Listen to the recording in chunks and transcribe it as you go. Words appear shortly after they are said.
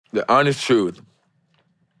The honest truth.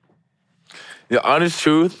 The honest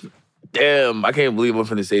truth. Damn, I can't believe I'm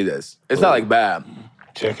finna say this. It's not like bad.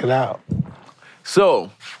 Check it out.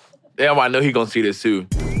 So, damn, I know he gonna see this too.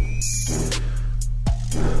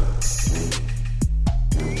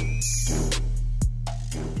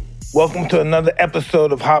 Welcome to another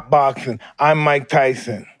episode of Hot Boxing. I'm Mike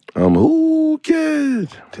Tyson. I'm who kid.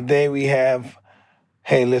 Today we have,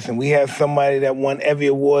 we have somebody that won every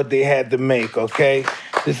award they had to make, okay?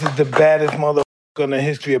 This is the baddest motherfucker in the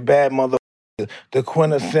history of bad motherfuckers. The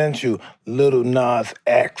quintessential Lil Nas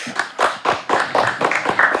X. Clap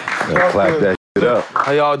that shit up.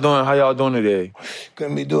 How y'all doing? How y'all doing today?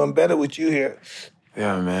 Gonna be doing better with you here.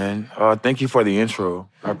 Yeah, man. Thank you for the intro.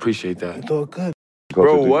 I apprate that. It's all good.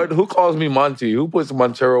 Bro, what? Who calls me Monty? Who puts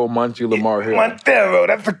Montero, Monty, Lamar here? Montero,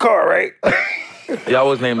 that's the car, right? Y'all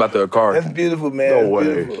was named after a car. That's beautiful, man. No that's way.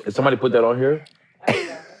 Beautiful. Did somebody put that on here?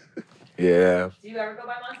 Yeah. Do you ever go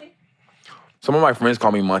by Monty? Some of my friends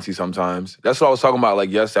call me Monty sometimes. That's what I was talking about,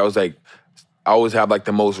 like, yesterday. I was like, I always have, like,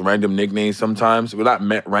 the most random nicknames sometimes. But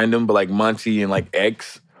not random, but, like, Monty and, like,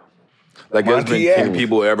 X. Like, there's been 10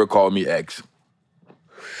 people who ever called me X.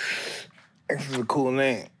 X is a cool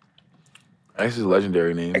name. X is a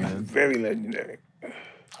legendary name, X man. is very legendary.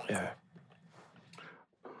 Yeah.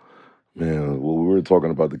 Man, well, we were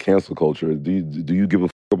talking about the cancel culture. Do you give a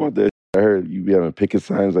fuck about that? I heard you be having picket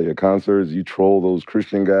signs at your concerts. You troll those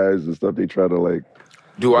Christian guys and stuff. They try to like.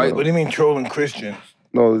 Do I? What do you mean trolling Christians?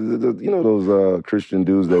 No, you know those Christian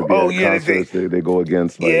dudes that be at concerts. They go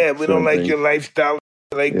against. Like, yeah, we don't like things. your lifestyle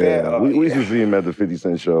like yeah. that. We used to see him at the 50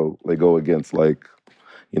 Cent show. They go against like,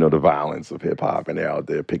 the violence of hip hop, and they're out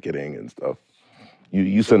there picketing and stuff.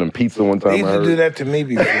 You sent them pizza one time. They used to do that to me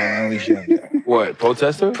before when I was younger. What,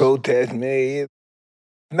 protesters? Protest me.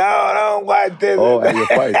 No, I don't like this. Oh, at your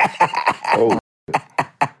fight. Oh.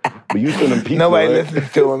 But you sent them pizza, Nobody right? listens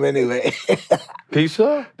to him anyway.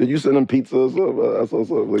 Pizza? Did you send them pizza or something? I saw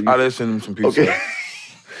something. Like I did send them some pizza. Okay.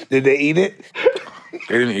 Did they eat it?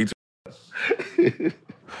 They didn't eat it.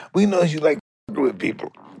 We know you like with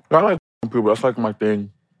people. I like people. That's like my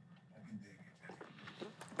thing.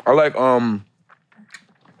 I like a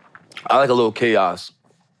little chaos.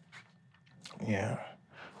 Yeah.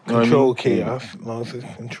 You know what I Control mean? chaos, as long as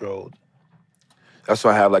it's controlled. That's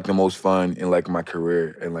why I have like the most fun in like my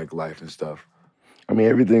career and like life and stuff. I mean,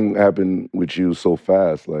 everything happened with you so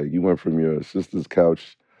fast. Like, you went from your sister's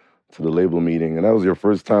couch to the label meeting, and that was your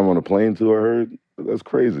first time on a plane too, I heard? That's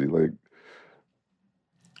crazy. Like,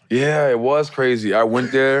 Yeah, it was crazy. I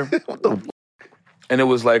went there, what the and it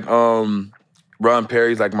was like Ron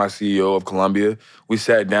Perry's like my CEO of Columbia. We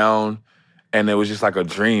sat down, and it was just like a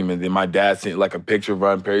dream. And then my dad sent like a picture of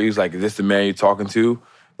Ron Perry. He was like, "Is this the man you're talking to?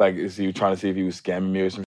 Like, is he trying to see if he was scamming me or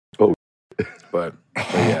something?" Oh. But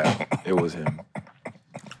yeah, it was him.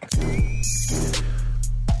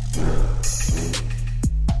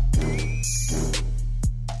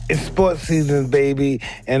 It's sports season, baby,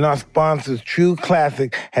 and our sponsors, True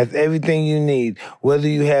Classic, has everything you need. Whether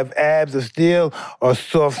you have abs of steel or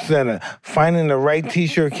soft center, finding the right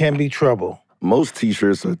t-shirt can be trouble. Most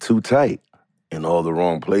t-shirts are too tight in all the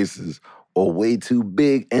wrong places or way too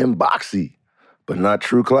big and boxy, but not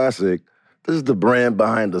True Classic. This is the brand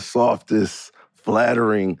behind the softest,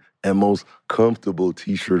 flattering, and most comfortable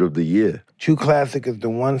t-shirt of the year. True Classic is the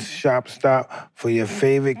one-stop stop for your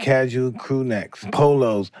favorite casual crew necks,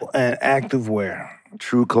 polos, and activewear.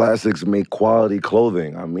 True Classics make quality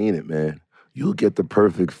clothing. I mean it, man. You'll get the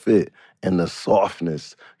perfect fit and the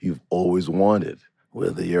softness you've always wanted.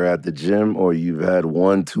 Whether you're at the gym or you've had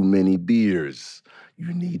one too many beers,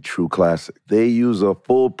 you need True Classic. They use a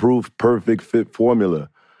foolproof, perfect fit formula.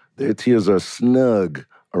 Their tiers are snug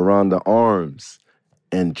around the arms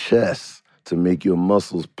and chest to make your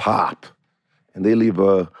muscles pop. And they leave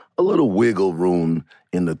a little wiggle room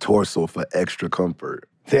in the torso for extra comfort.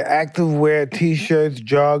 Their activewear t-shirts,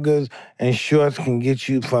 joggers, and shorts can get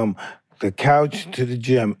you from the couch to the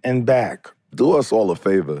gym and back. Do us all a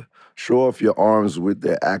favor. Show off your arms with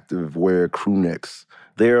their activewear crew necks.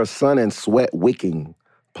 They are sun and sweat wicking.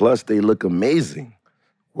 Plus, they look amazing.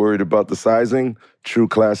 Worried about the sizing? True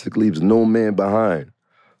Classic leaves no man behind.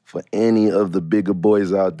 For any of the bigger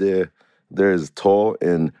boys out there, there's tall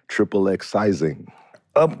and XXX sizing.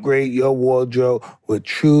 Upgrade your wardrobe with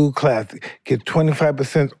True Classic. Get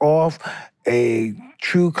 25% off a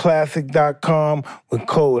trueclassic.com with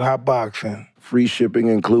code HOTBOXING. Free shipping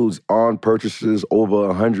includes on purchases over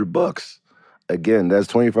 $100. Again, that's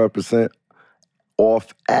 25%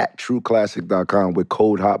 off at trueclassic.com with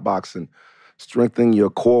code HOTBOXING. Strengthen your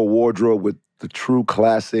core wardrobe with the True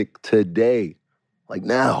Classic today. Like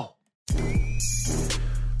now.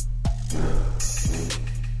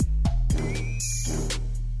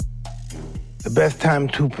 The best time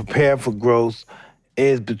to prepare for growth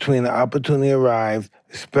is between the opportunity arrives,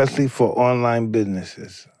 especially for online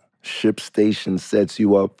businesses. ShipStation sets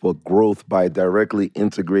you up for growth by directly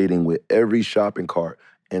integrating with every shopping cart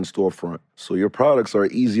and storefront. So your products are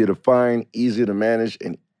easier to find, easier to manage,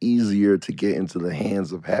 and easier to get into the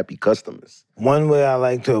hands of happy customers. One way I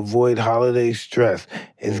like to avoid holiday stress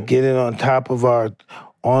is getting on top of our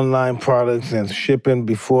online products and shipping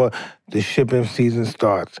before the shipping season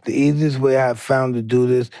starts. The easiest way I've found to do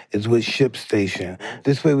this is with ShipStation.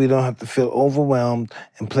 This way we don't have to feel overwhelmed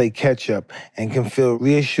and play catch up and can feel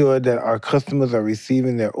reassured that our customers are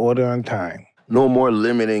receiving their order on time. No more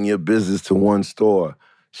limiting your business to one store.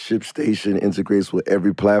 ShipStation integrates with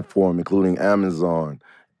every platform, including Amazon,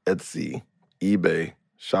 Etsy, eBay,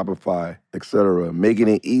 Shopify, etc., making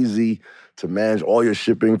it easy to manage all your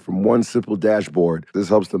shipping from one simple dashboard. This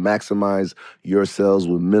helps to maximize your sales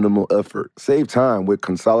with minimal effort. Save time with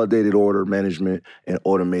consolidated order management and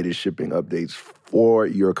automated shipping updates for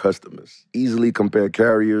your customers. Easily compare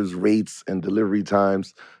carriers, rates, and delivery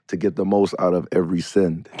times to get the most out of every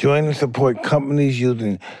send. Join and support companies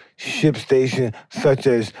using ShipStation such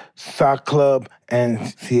as Sock Club and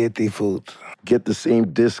Siete Foods. Get the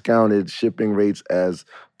same discounted shipping rates as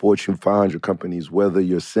Fortune 500 companies, whether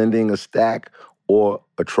you're sending a stack or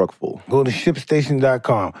a truck full. Go to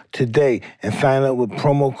ShipStation.com today and sign up with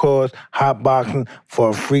promo code HOTBOXING for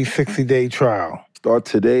a free 60-day trial. Start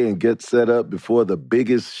today and get set up before the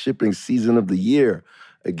biggest shipping season of the year.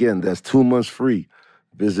 Again, that's 2 months free.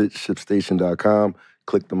 Visit ShipStation.com,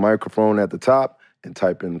 click the microphone at the top, and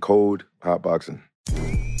type in code HOTBOXING.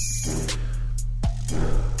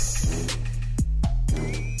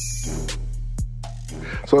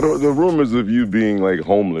 So the rumors of you being like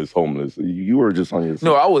homeless, you were just on your...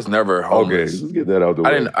 No, I was never homeless. Okay, let's get that out the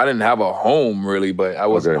way. I didn't have a home really, but I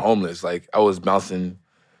wasn't Okay. homeless. Like I was bouncing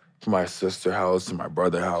from my sister's house to my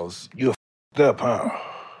brother's house. You f***ed up, huh?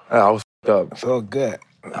 I was f***ed up. It's all good.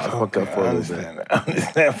 I was fucked up for a little bit. I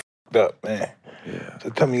understand f***ed up, man. Yeah.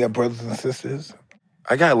 So tell me you got brothers and sisters?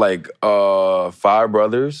 I got like 5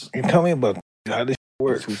 brothers. You tell me about how this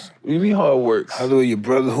works. What do you mean how it works? How do your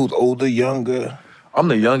brother who's older, younger? I'm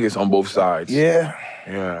the youngest on both sides. Yeah?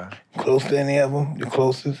 Yeah. Close to any of them? Your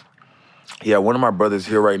closest? Yeah, one of my brothers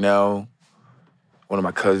here right now. One of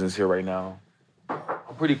my cousins here right now.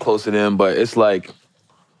 I'm pretty close to them, but it's like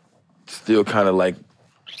still kind of like,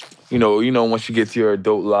 you know, once you get to your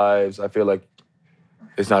adult lives, I feel like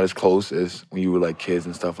it's not as close as when you were like kids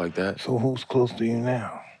and stuff like that. So who's close to you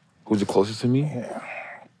now? Who's the closest to me? Yeah.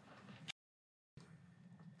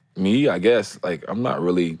 Me, I guess. Like, I'm not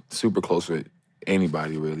really super close with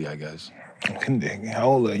anybody, really, I guess. I can dig it. How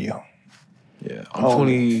old are you? Yeah, I'm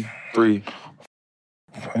 23.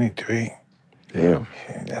 23. Damn.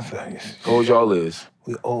 Yeah, that's How old y'all is?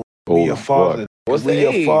 we old. Old We your as father. What's we the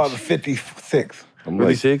your age? father, 56. I'm like,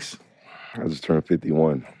 36? I just turned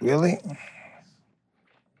 51. Really?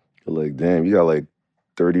 Like, damn, you got like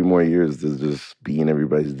 30 more years to just be in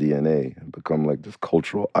everybody's DNA and become like this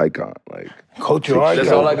cultural icon. Like, Cultural icon.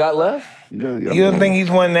 That's all I got left? yeah, You don't think he's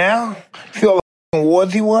won now? See all the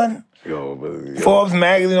awards he won? yo. Forbes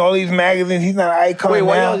magazine, all these magazines, he's not an icon Wait,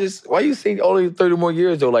 now. why you say only 30 more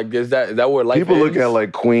years though? Like, is that where life People look ends? at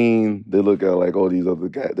like Queen, they look at like all these other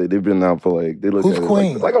guys. They've been out for like, they look Who's at it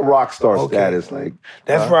Queen? like a rock star Okay. status. Like,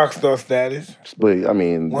 That's rock star status. but I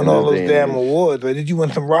mean, Won in all this those day and damn age, awards. But did you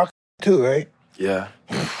win some rock too, right? Yeah.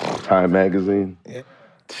 Time magazine. Yeah.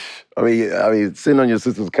 I mean, sitting on your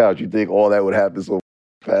sister's couch, you think all that would happen so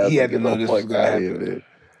fast? He had Like, to get know the this fuck was gonna outta here, happen.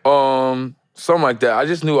 man. Something like that. I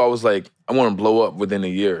just knew I was like, I want to blow up within a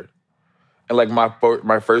year. And like my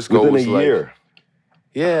first goal Within was a like, year.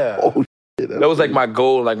 yeah. Oh, shit. That was like my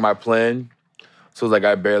goal, like my plan. So it's like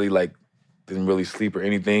I barely like didn't really sleep or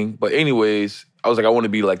anything. But anyways, I was like, I want to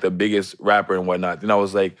be like the biggest rapper and whatnot. Then I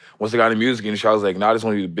was like, once I got in the music industry, I was like, nah, I just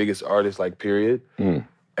want to be the biggest artist, like period. Mm.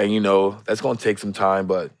 And you know, that's gonna take some time,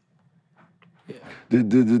 but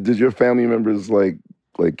Did your family members like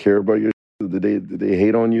care about your? Did they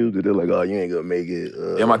hate on you? Did they like, oh, you ain't gonna make it?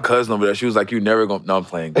 yeah, my cousin over there, she was like, you never gonna. No, I'm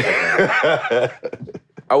playing. I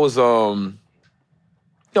was you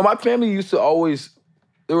know, my family used to always.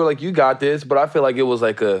 They were like, you got this, but I feel like it was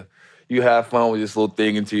like you have fun with this little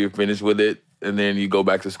thing until you're finished with it, and then you go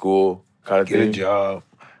back to school kind of Get a thing. job,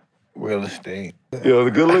 real estate. Yo, the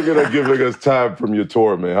good looking at giving us time from your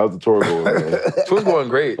tour, man. How's the tour going, man? Tour's going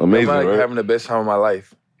great. Amazing, I'm like right? having the best time of my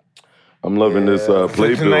life. I'm loving this So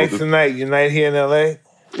playbill. tonight, you night here in LA?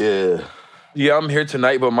 Yeah. Yeah, I'm here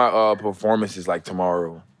tonight, but my performance is like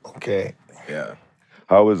tomorrow. Okay. Yeah.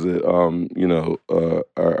 How is it?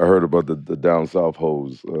 I heard about the down south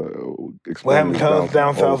hoes. What Explain happened this to us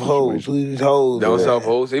down south hoes? situation. Who these hoes? Down South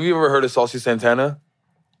hoes. Have you ever heard of Saucy Santana?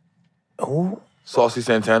 Who? Saucy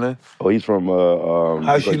Santana? Oh, he's from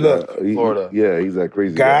How she look? Florida. Yeah, he's that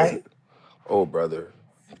crazy Guy? Oh, brother.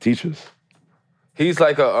 Teachers. He's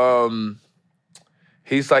like a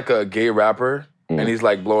gay rapper, and he's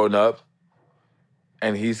like blowing up,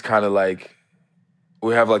 and he's kind of like,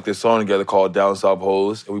 we have like this song together called Down South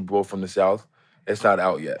Hoes, and we both from the South. It's not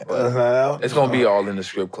out yet, but That's not out? it's gonna be all in the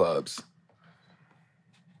strip clubs.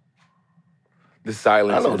 The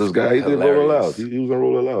silence. I know is this guy. He did Roll It Loud. hilarious. He was in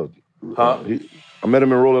Roll It Loud. Huh? I met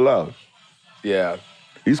him in Roll It Loud. Yeah,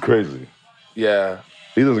 He's crazy. yeah.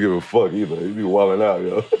 He doesn't give a fuck either. He be wilding out,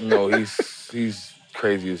 yo. No, he's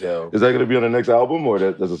crazy as hell. Is that gonna be on the next album, or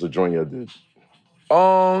that's just a joint you did?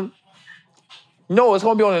 No, it's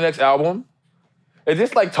gonna be on the next album. Is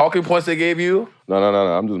this like talking points they gave you? No.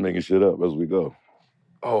 I'm just making shit up as we go.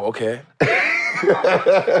 Oh, okay.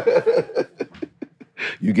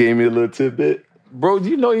 You gave me a little tidbit. Bro, do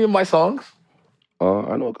you know any of my songs?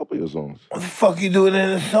 I know a couple of your songs. What the fuck you doing in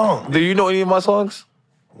the song? Do you know any of my songs?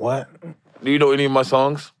 What? Do you know any of my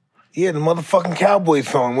songs? Yeah, the motherfucking cowboy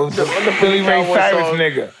song with the Billy Ray cowboy Cyrus song?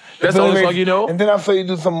 nigga. That's the only song you know? And then I saw you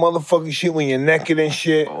do some motherfucking shit when you're naked and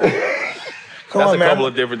shit. Come That's on, a man. couple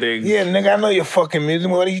of different things. Yeah, nigga, I know your fucking music.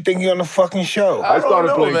 What do you think you're on the fucking show? I don't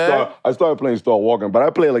know, man. I started playing Start Walking, but I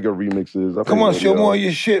play like a remixes. I play Come on, show radio. more of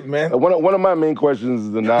your shit, man. One of my main questions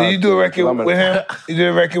is the Nas. Did you do a record with him? You did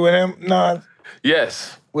a record with him? Nah.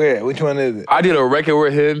 Yes. Where? Which one is it? I did a record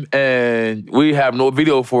with him, and we have no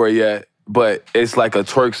video for it yet, but it's like a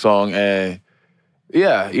twerk song, and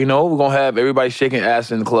yeah, you know, we're gonna have everybody shaking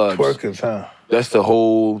ass in the clubs. Twerkers, huh? That's the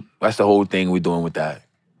whole thing we're doing with that.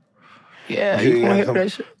 Yeah, you gonna hear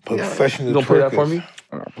that shit? Professional You gonna play that twerkers. for me?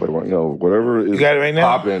 I play one, whatever is You got it right now?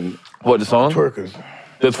 popping. What, the song? Twerkers.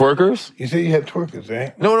 The twerkers? You said you had twerkers,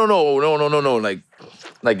 right? No.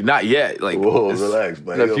 Like not yet. Like Whoa, it's relax,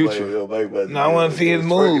 man. in the future. No, I want to see his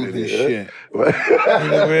moves and shit.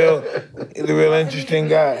 He's a real interesting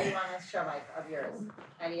guy. on this show, Mike, of yours?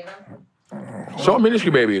 Any of them? Show him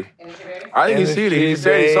Ministry Baby. Industry Baby? I think he's seen it. He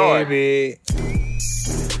said he saw it. Baby.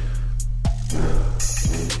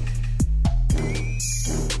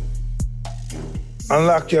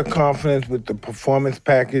 Unlock your confidence with the Performance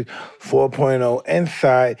Package 4.0.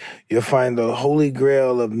 Inside, you'll find the holy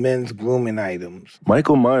grail of men's grooming items.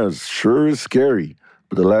 Michael Myers sure is scary,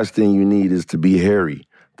 but the last thing you need is to be hairy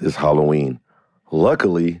this Halloween.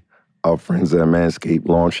 Luckily, our friends at Manscaped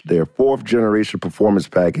launched their 4th generation performance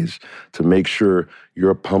package to make sure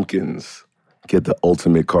your pumpkins get the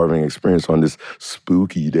ultimate carving experience on this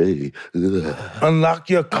spooky day. Ugh. Unlock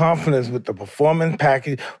your confidence with the Performance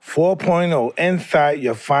Package 4.0. Inside,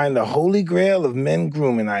 you'll find the holy grail of men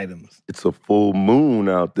grooming items. It's a full moon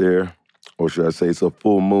out there, or should I say it's a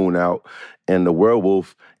full moon out, and the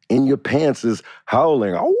werewolf in your pants is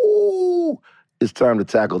howling. Oh, it's time to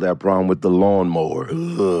tackle that problem with the lawnmower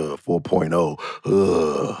 4.0.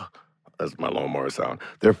 Ugh. That's my lawnmower sound.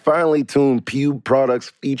 Their finely tuned pube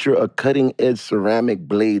products feature a cutting-edge ceramic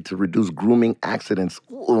blade to reduce grooming accidents.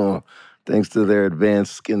 Thanks to their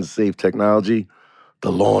advanced skin-safe technology,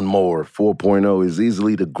 the Lawnmower 4.0 is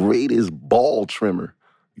easily the greatest ball trimmer,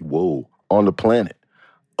 on the planet.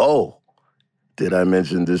 Oh, did I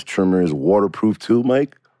mention this trimmer is waterproof too,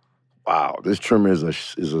 Mike? Wow, this trimmer is a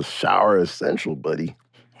shower essential, buddy.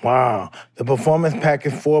 Wow. The Performance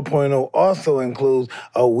Package 4.0 also includes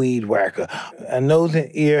a weed whacker, a nose and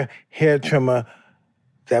ear hair trimmer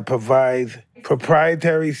that provides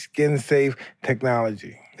proprietary skin-safe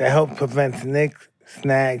technology that helps prevent nicks,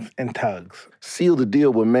 snags, and tugs. Seal the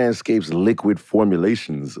deal with Manscaped's liquid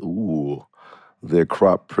formulations. Their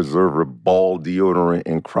crop preserver ball deodorant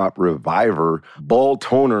and crop reviver ball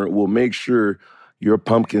toner will make sure your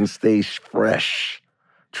pumpkin stays fresh.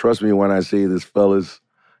 Trust me when I say this, fellas.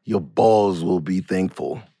 Your balls will be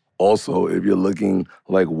thankful. Also, if you're looking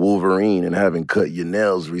like Wolverine and haven't cut your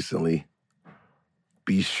nails recently,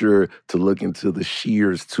 be sure to look into the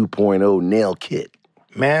Shears 2.0 nail kit.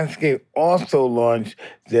 Manscaped also launched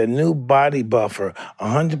their new Body Buffer,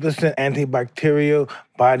 100% antibacterial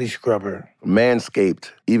body scrubber. Manscaped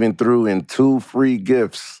even threw in 2 free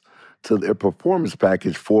gifts to their Performance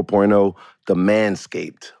Package 4.0, the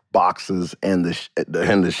Manscaped boxes and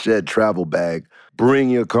the Shed travel bag. Bring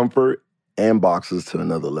your comfort and boxes to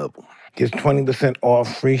another level. Get 20%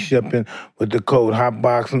 off free shipping with the code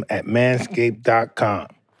HOTBOXING at manscaped.com.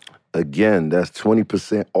 Again, that's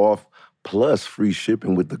 20% off plus free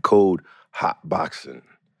shipping with the code HOTBOXING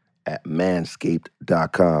at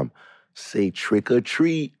manscaped.com. Say trick or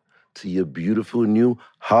treat to your beautiful new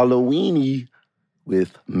Halloweeny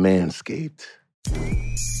with Manscaped.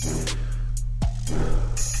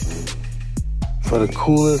 For the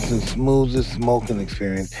coolest and smoothest smoking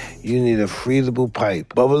experience, you need a freezable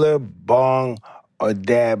pipe. Bubbler, bong, or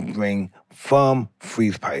dab ring from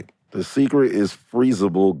Freeze Pipe. The secret is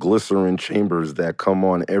freezable glycerin chambers that come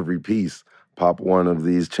on every piece. Pop one of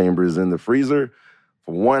these chambers in the freezer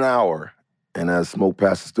for 1 hour, and as smoke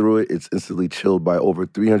passes through it, it's instantly chilled by over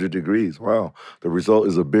 300 degrees. Wow. The result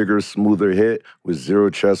is a bigger, smoother hit with zero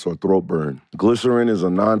chest or throat burn. Glycerin is a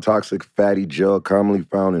non-toxic fatty gel commonly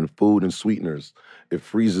found in food and sweeteners. It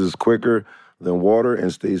freezes quicker than water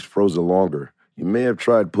and stays frozen longer. You may have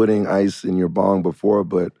tried putting ice in your bong before,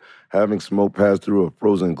 but having smoke pass through a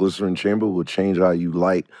frozen glycerin chamber will change how you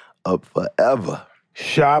light up forever.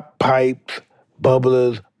 Shop pipes,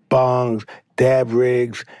 bubblers, bongs, dab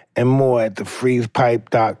rigs, and more at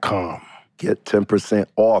thefreezepipe.com. Get 10%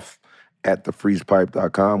 off at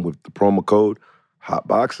thefreezepipe.com with the promo code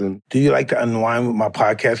HOTBOXING. Do you like to unwind with my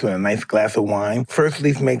podcast with a nice glass of wine? First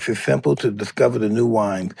Leaf makes it simple to discover the new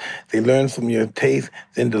wines. They learn from your taste,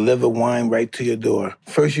 then deliver wine right to your door.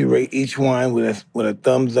 First, you rate each wine with a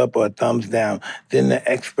thumbs up or a thumbs down. Then the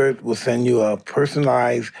expert will send you a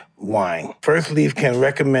personalized wine. First Leaf can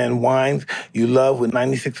recommend wines you love with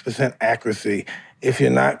 96% accuracy. If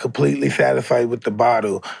you're not completely satisfied with the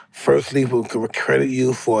bottle, First Leaf will credit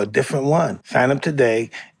you for a different one. Sign up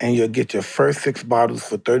today and you'll get your first 6 bottles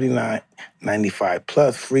for $39.95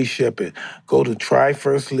 plus free shipping. Go to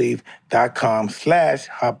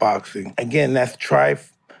tryfirstleaf.com/hotboxing. Again, that's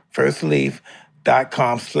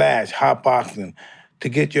tryfirstleaf.com/hotboxing to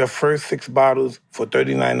get your first 6 bottles for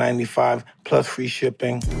 $39.95 plus free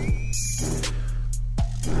shipping.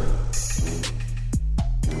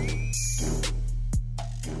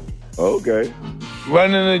 Okay.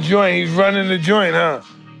 Running the joint. He's running the joint, huh?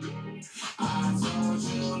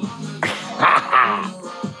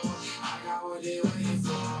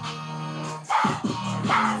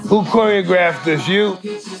 Who choreographed this? You?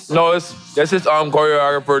 No, that's his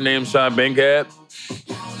choreographer named Sean Bankhead.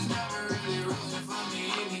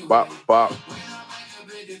 Bop, bop.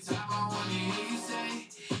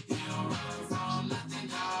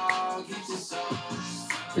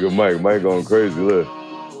 Look at Mike going crazy, look.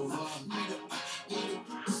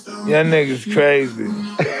 Y'all niggas crazy.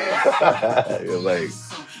 You're like,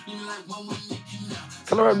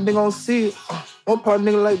 Tell her nigga gonna see it. One part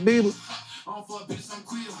nigga like Bieber.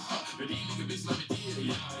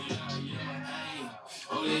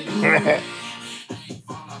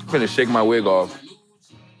 Finna shake my wig off.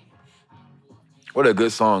 What a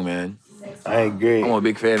good song, man. I agree. I'm a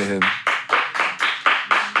big fan of him.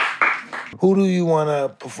 Who do you want to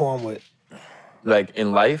perform with Like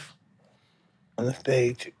in life, on the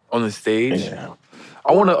stage? on the stage. Yeah.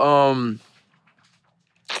 I wanna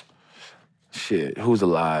shit, who's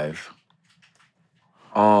alive?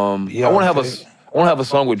 I wanna have a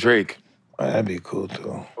song with Drake. Oh, that'd be cool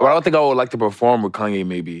too. But I don't think I would like to perform with Kanye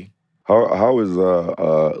maybe. how is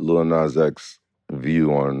Lil Nas X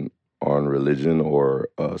view on religion or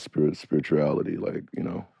spirituality? Like, you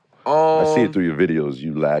know, I see it through your videos.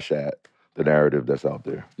 You lash at the narrative that's out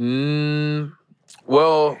there.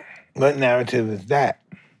 Well, What narrative is that?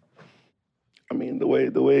 I mean, the way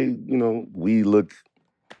you know we look.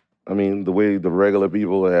 I mean, the way the regular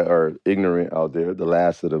people are ignorant out there, the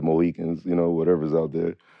last of the Mohicans, you know, whatever's out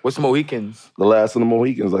there. what's Mohicans? The last of the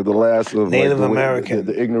Mohicans, like the last of Native like, American.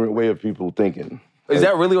 the ignorant way of people thinking. Is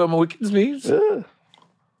that really what Mohicans means? Yeah,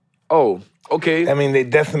 Oh, okay. I mean, they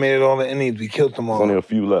decimated all the Indians. We killed them there's all. only a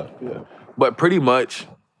few left. Yeah. But pretty much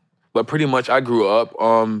I grew up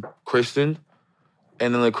Christian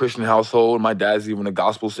and in a Christian household. My dad's even a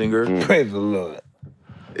gospel singer. Praise the Lord.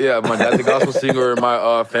 Yeah, my dad's a gospel singer, and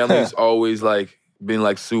my family's always like been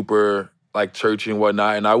like super like churchy and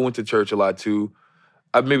whatnot. And I went to church a lot too.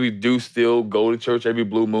 I maybe do still go to church every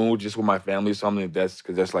blue moon just with my family or something. That's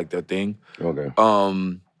because that's like their thing. Okay.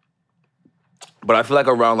 But I feel like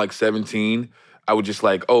around like 17, I would just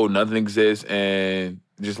like, oh, nothing exists, and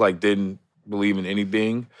just like didn't believe in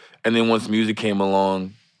anything. And then once music came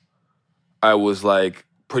along, I was like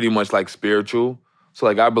pretty much like spiritual. So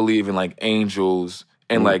like I believe in like angels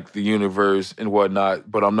and like the universe and whatnot,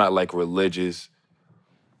 but I'm not like religious.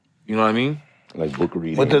 You know what I mean? Like book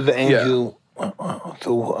reading. What does the angel...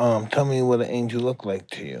 So tell me what an angel look like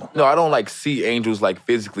to you. No, I don't like see angels like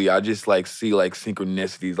physically. I just like see like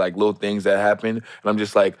synchronicities, like little things that happen. And I'm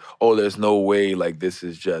just like, oh, there's no way like this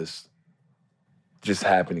is just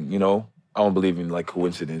happening, you know? I don't believe in like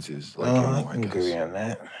coincidences. Like I can agree on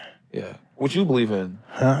that. Yeah. What you believe in?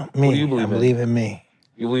 Huh? Me. What do you believe I in? believe in me.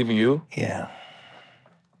 You believe in you? Yeah.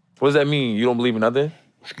 What does that mean? You don't believe in nothing?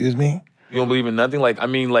 Excuse me? You don't believe in nothing? Like, I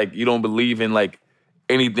mean, like, you don't believe in, like,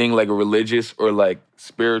 anything, like, religious or, like,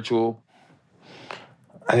 spiritual?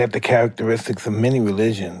 I got the characteristics of many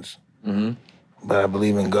religions, but I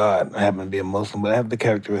believe in God. I happen to be a Muslim, but I have the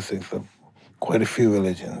characteristics of quite a few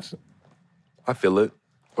religions. I feel it.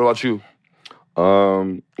 What about you?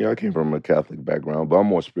 Yeah, I came from a Catholic background, but I'm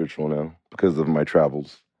more spiritual now because of my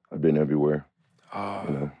travels. I've been everywhere.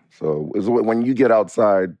 You know, so it's when you get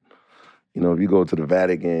outside, you know, if you go to the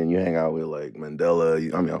Vatican, you hang out with like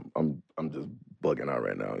Mandela. I mean, I'm just bugging out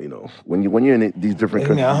right now. You know, when you're in these different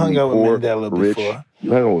countries, I hung out with poor, Mandela rich. before.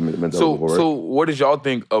 You hung out with Mandela before, right? So what did y'all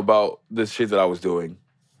think about the shit that I was doing?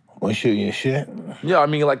 Want to shoot your shit? Yeah, I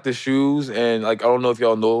mean, like, the shoes and, like, I don't know if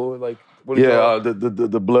y'all know, like, what did Yeah, y'all...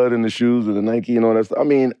 the blood in the shoes and the Nike and all that stuff. I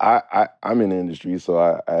mean, I'm in the industry, so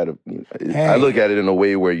I look at it in a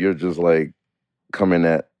way where you're just like coming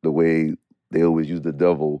at the way they always use the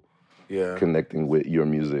devil, connecting with your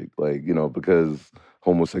music, like, you know, because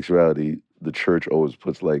homosexuality, the church always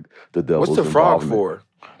puts like the devil's What's the frog involvement.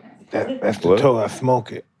 for? That's the toe. I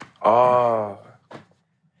smoke it.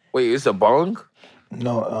 Wait, it's a bong?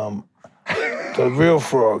 No, the real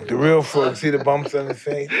frog. The real frog. See the bumps on his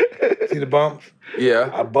face? See the bumps? Yeah.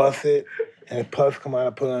 I bust it, and the puffs come out. I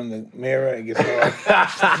put it on the mirror. It gets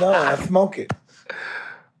hard. No, I smoke it.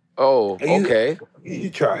 Oh, okay. You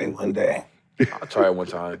try it one day. I'll try it one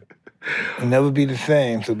time. It'll never be the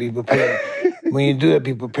same, so be prepared. When you do that,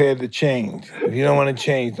 be prepared to change. If you don't want to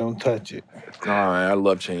change, don't touch it. Nah, man, I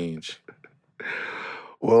love change.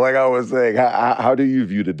 Well, like I was saying, how do you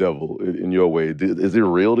view the devil in your way? Is it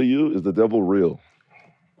real to you? Is the devil real?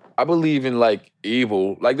 I believe in, like,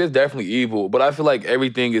 evil. Like, there's definitely evil, but I feel like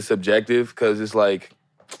everything is subjective because it's like,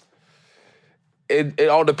 it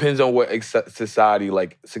all depends on what society,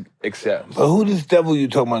 like, accepts. But who this devil you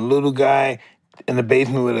talking about? Little guy in the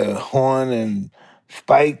basement with a horn and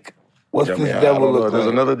spike? What's this devil look like? There's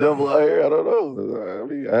another devil out here? I don't know. I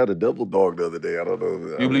mean, I had a devil dog the other day. I don't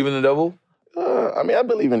know. You believe in the devil? I mean, I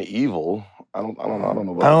believe in evil. I don't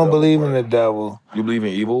know about I don't believe in the devil. You believe in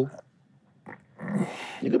evil?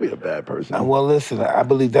 You could be a bad person. Well, listen, I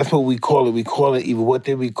believe that's what we call it. We call it evil. What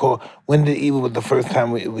did we call? When did evil was the first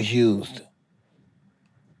time it was used?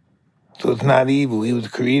 So it's not evil. It was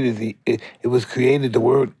created. It was created. The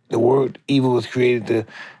word evil was created to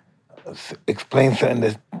explain something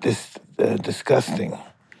that's disgusting.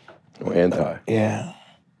 Or anti. Yeah.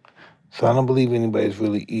 So I don't believe anybody's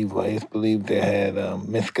really evil. I just believe they had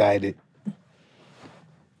misguided.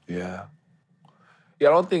 Yeah. Yeah,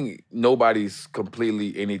 I don't think nobody's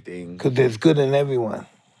completely anything. Because there's good in everyone.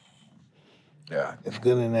 Yeah. There's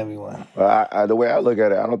good in everyone. The way I look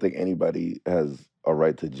at it, I don't think anybody has a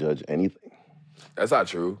right to judge anything. That's not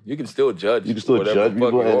true. You can still judge. You can still judge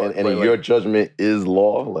people, and your judgment is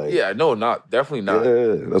law. Like, yeah, no, definitely not.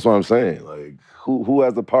 Yeah, that's what I'm saying. Like, who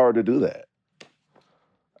has the power to do that?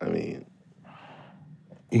 I mean,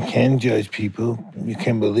 you can judge people. You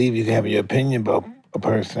can believe. You can have your opinion about a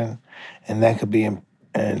person, and that could be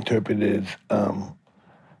interpreted as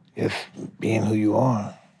just being who you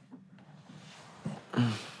are.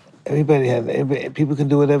 People can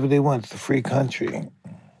do whatever they want. It's a free country,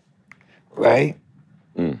 right?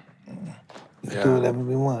 We can do whatever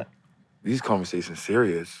we want. These conversations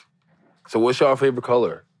serious. So what's your favorite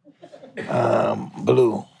color?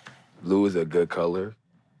 Blue. Blue is a good color.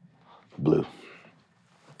 Blue.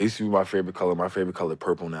 It used to be my favorite color. My favorite color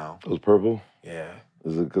purple now. It was purple? Yeah.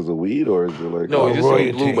 Is it because of weed or is it like... No, it's just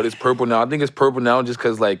royalty. blue, but it's purple now. I think it's purple now just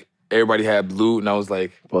because, like, everybody had blue, and I was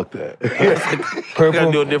like... Fuck that. Purple.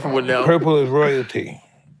 Gotta do a different one now. Purple is royalty.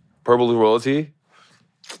 Purple is royalty?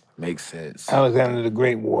 Makes sense. Alexander the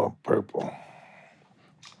Great wore purple.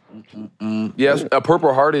 Yes, a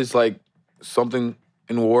purple heart is, like, something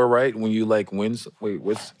in war, right? When you, like, win... Wait,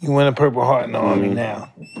 what's... You win a purple heart in the army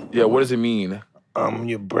now. Yeah, what does it mean?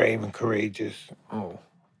 You're brave and courageous. Oh.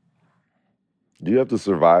 Do you have to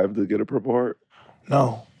survive to get a purple heart?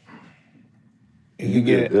 No. You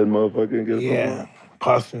get it. Dead motherfucker and get a purple heart?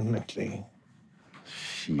 Posthumously.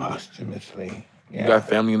 Shit. Posthumously. Yeah. You got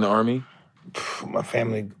family in the army? My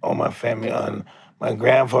family, all my family on my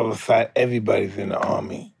grandfather's side, everybody's in the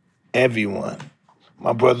army. Everyone.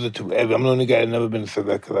 My brother too. I'm the only guy that never been to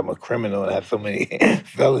that because I'm a criminal and I have so many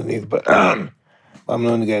felonies. But I'm the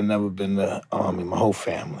only guy that never been to the army. My whole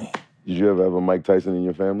family. Did you ever have a Mike Tyson in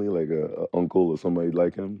your family, like a uncle or somebody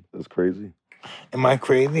like him? That's crazy. Am I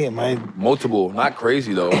crazy? Am I multiple? Not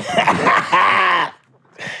crazy though.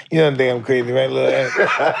 You don't think I'm crazy, right, Lil Nas?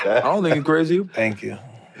 I don't think you're crazy. Thank you.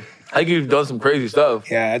 I think you've done some crazy stuff.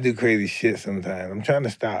 Yeah, I do crazy shit sometimes. I'm trying to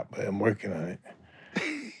stop, but I'm working on it.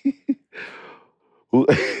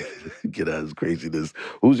 Get out of his craziness.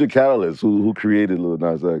 Who's your catalyst? Who created Lil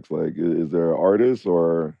Nas X? Like, is there an artist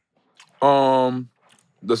or?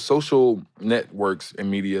 The social networks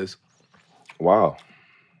and medias. Wow.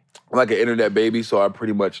 I'm like an internet baby, so I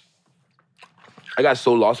got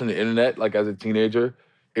so lost in the internet, like as a teenager,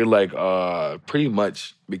 it like pretty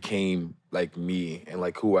much became like me and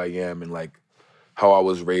like who I am and like how I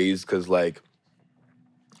was raised. Cause like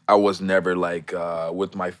I was never like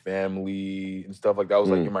with my family and stuff like that. I was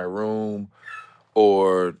like in my room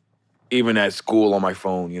or even at school on my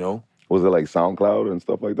phone, you know? Was it like SoundCloud and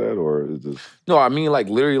stuff like that, or is just? No, I mean like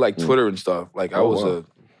literally like Twitter and stuff. Like I was wow. a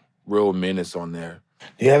real menace on there.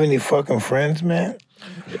 Do you have any fucking friends, man?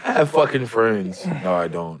 I have fucking friends. No, I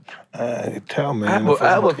don't. Tell me. I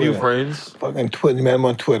have a few friends. Fucking Twitter. You met him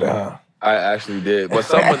on Twitter, huh? I actually did, but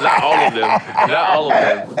not all of them. Not all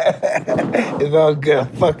of them. It's all good.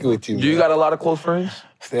 I'm fucking with you, Do you man. got a lot of close friends?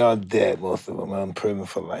 They all dead, most of them. I'm in prison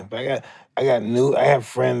for life. But I have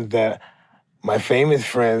friends that, my famous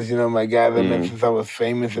friends, you know, my guys I met since I was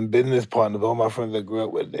famous and business partners, all my friends I grew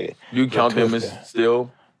up with, You count them as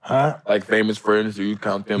still? Huh? Like famous friends? Do you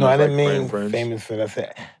count them No, as I didn't like mean friends? famous friends. I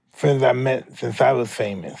said friends I met since I was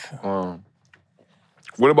famous.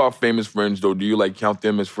 What about famous friends, though? Do you, like, count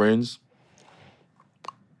them as friends?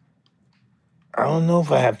 I don't know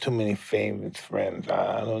if I have too many famous friends.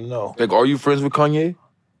 I don't know. Like, are you friends with Kanye?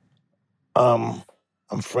 I'm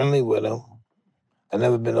friendly with him. I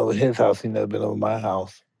never been over his house. He never been over my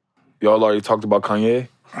house. Y'all already talked about Kanye?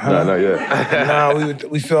 No, not yet. No,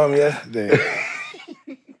 we saw him yesterday.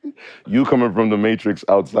 You coming from the Matrix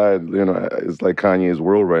outside, you know, it's like Kanye's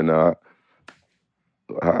world right now.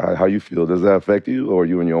 How you feel? Does that affect you, or are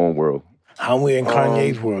you in your own world? How we in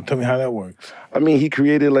Kanye's world? Tell me how that works. I mean, he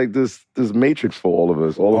created like this Matrix for all of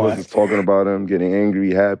us. All of us is talking about him, getting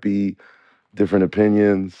angry, happy, different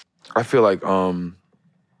opinions. I feel like,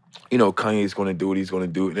 you know, Kanye's going to do what he's going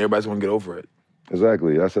to do, and everybody's going to get over it.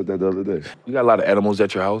 Exactly. I said that the other day. You got a lot of animals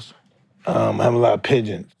at your house? I have a lot of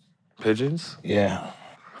pigeons. Pigeons? Yeah.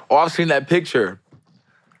 Oh, I've seen that picture.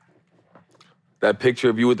 That picture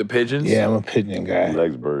of you with the pigeons? Yeah, I'm a pigeon guy. He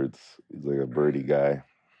likes birds. He's like a birdie guy.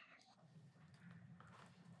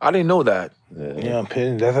 I didn't know that. Yeah,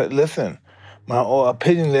 pigeons. Listen, a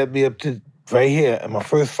pigeon led me up to right here, and my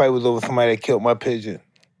first fight was over somebody that killed my pigeon.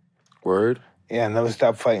 Word? Yeah, I never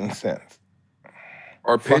stopped fighting since.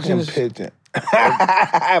 Are pigeons? Fucking pigeon.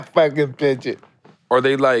 Fucking pigeon. Are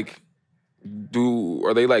they like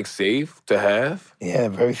safe to have? Yeah,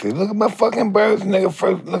 very safe. Look at my fucking birds, nigga.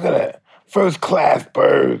 First, look at that. First class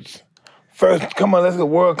birds. Come on, let's go.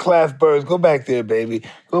 World class birds. Go back there, baby.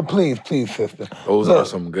 Go, please, sister. Those are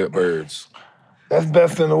some good birds. That's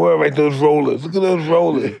best in the world, right? Those rollers. Look at those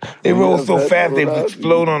rollers. They roll so fast they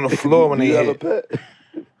explode on the floor when they hit. You have a pet?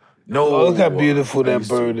 No. Oh, look how beautiful that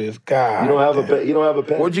bird is. God. You don't have a pet? You don't have a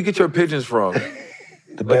pet? Where'd you get your pigeons from?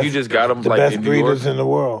 The Like you just got them the like best in New York? breeders in the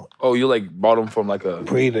world. Oh, you like bought them from like a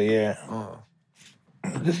Breeder, yeah. Oh.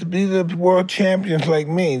 These are world champions like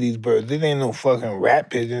me, these birds. These ain't no fucking rat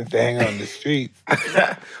pigeons that hang on the street.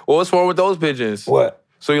 Well, what's wrong with those pigeons? What?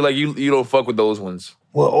 So you like you don't fuck with those ones?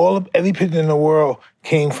 Well, every pigeon in the world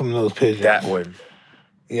came from those pigeons. That one.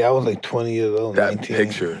 Yeah, I was like 20 years old, That 19.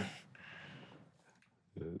 picture.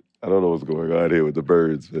 I don't know what's going on here with the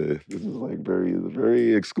birds, man. This is like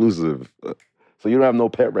very exclusive. So you don't have no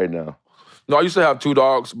pet right now? No, I used to have 2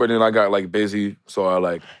 dogs, but then I got like busy, so I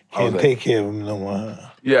was Can't like, take care of them no more, huh?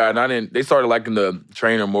 yeah, and I didn't. They started liking the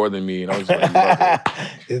trainer more than me, and I was like, fuck it.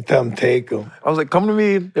 Just tell them take them. I was like, come to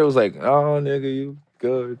me. They was like, oh, nigga, you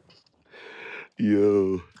good.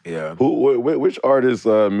 Yo. Yeah. Which artist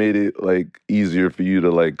made it like easier for you to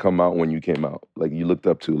like come out when you came out? Like you looked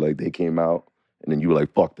up to, like they came out, and then you were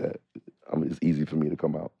like, fuck that. It's easy for me to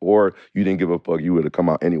come out. Or you didn't give a fuck, you would have come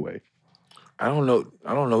out anyway. I don't know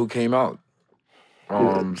who came out.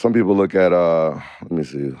 Some people look at let me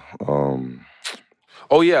see.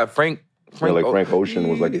 Oh yeah, Frank Frank Ocean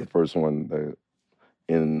was like the first one that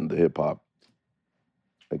in the hip hop,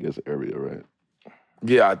 I guess, area, right?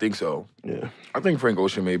 Yeah, I think so. Yeah. I think Frank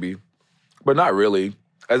Ocean maybe, but not really.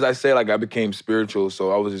 As I said, like I became spiritual,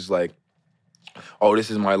 so I was just like, oh,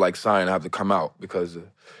 this is my like sign. I have to come out because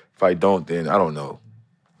if I don't, then I don't know.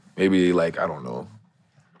 Maybe like I don't know.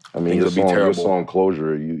 I mean, your song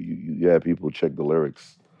Closure, you had people check the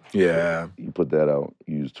lyrics. Yeah. You put that out.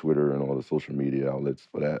 You use Twitter and all the social media outlets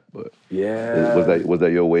for that. But yeah, was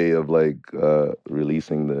that your way of like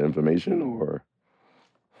releasing the information, or?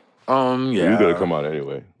 Yeah. You gotta come out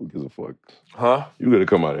anyway. Who gives a fuck? Huh? You gotta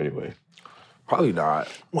come out anyway. Probably not.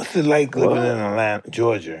 What's it like living in Atlanta,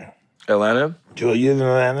 Georgia? Atlanta? Georgia, you live in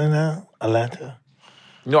Atlanta now? Atlanta?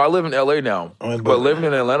 No, I live in LA now. But living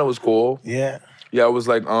in Atlanta was cool. Yeah. Yeah, it was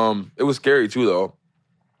like, it was scary too though.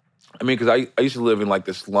 I mean, because I used to live in like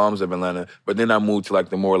the slums of Atlanta, but then I moved to like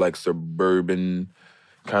the more like suburban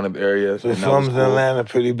kind of areas. The and that was slums in cool. Atlanta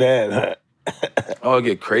pretty bad, huh? Oh, it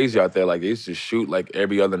get crazy out there. Like they used to shoot like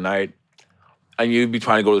every other night. And you'd be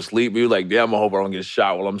trying to go to sleep, but you're like, damn, I hope I don't get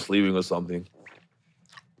shot while I'm sleeping or something.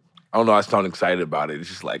 I don't know, I sound excited about it. It's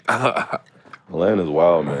just like, Atlanta's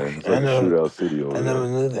wild, man. It's like a shootout city over I there. never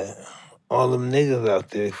knew that. All them niggas out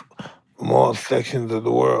there from all sections of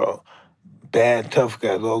the world, bad, tough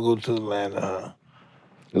guys, all go to Atlanta, huh?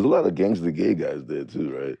 There's a lot of gangster gay guys there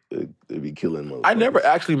too, right? They be killing motherfuckers. I never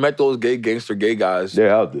actually met those gangster gay guys. They're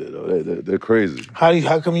out there though. They're crazy.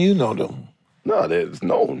 How come you know them? No, it's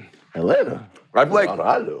known. Atlanta. I feel like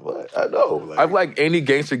I know. Like, I feel like any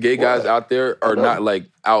gangster gay guys out there are not like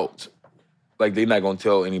out. Like they're not gonna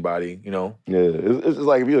tell anybody, you know? Yeah, it's just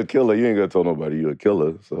like if you're a killer, you ain't gonna tell nobody you're a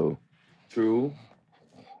killer. So True.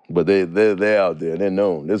 but they're out there. They're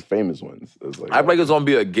known. There's famous ones. It's like, I feel like it's gonna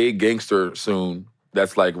be a gay gangster soon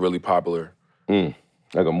that's like really popular.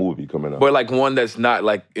 like a movie coming out. But like one that's not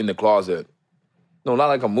like in the closet. No, not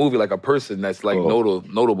like a movie, like a person that's like notable.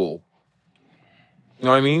 You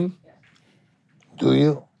know what I mean? Do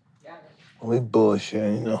you? Yeah. We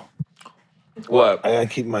bullshit, you know. What? I gotta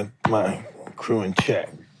keep my crew in check.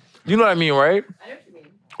 You know what I mean, right? I know what you mean.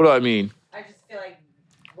 What do I mean? I just feel like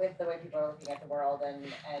with the way people are looking at the world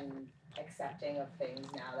and accepting of things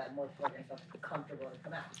now that more people are going to feel comfortable to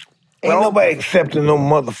come out. Ain't nobody accepting no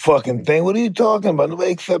motherfucking thing. What are you talking about?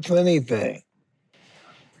 Nobody accepts anything.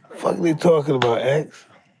 Fuck are they talking about, X?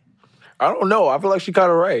 I don't know. I feel like she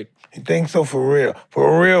kind of right. You think so for real?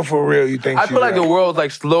 For real, you think I she feel like right? the world's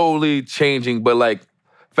like slowly changing, but like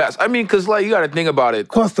fast. I mean, cause like you got to think about it. Of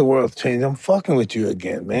course the world's changing. I'm fucking with you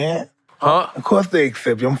again, man. Huh? Of course they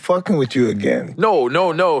accept you. I'm fucking with you again.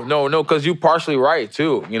 No, cause you partially right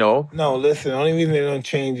too, you know? No, listen, the only reason they don't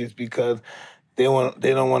change is because they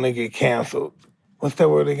don't want to get canceled. What's that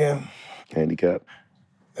word again? Handicap.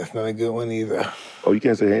 That's not a good one either. Oh, you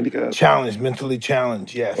can't say handicap? Challenged, mentally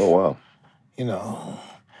challenged, yes. Oh, wow. You know,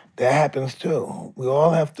 that happens too. We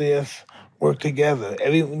all have to just work together.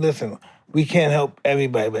 Listen, we can't help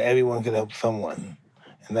everybody, but everyone can help someone.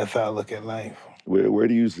 And that's how I look at life. Where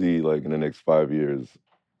do you see, like, in the next 5 years,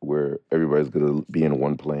 where everybody's gonna be in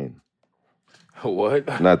one plane?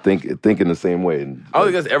 What? Not thinking the same way. I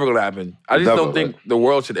don't think that's ever gonna happen. I just don't think the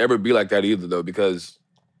world should ever be like that either, though, because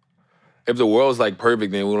if the world's like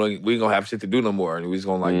perfect, then we ain't gonna have shit to do no more, and we're just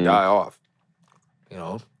gonna like die off, you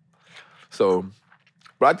know. So,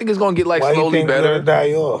 but I think it's gonna get like Why slowly do you think better. we're gonna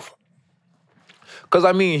die off? Because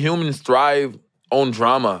I mean, humans thrive on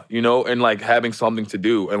drama, you know, and like having something to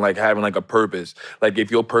do and like having like a purpose. Like if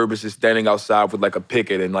your purpose is standing outside with like a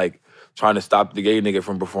picket and like trying to stop the gay nigga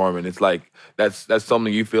from performing, it's like that's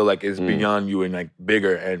something you feel like is beyond you and like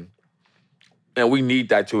bigger, and we need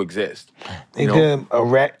that to exist. They did a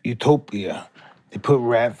rat utopia. They put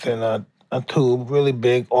rats in a tube, really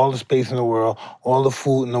big, all the space in the world, all the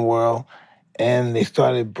food in the world, and they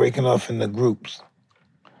started breaking off into groups.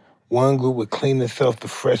 One group would clean itself, the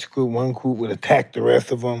fresh group. One group would attack the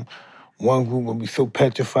rest of them. One group would be so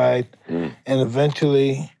petrified. And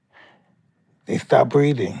eventually, they stopped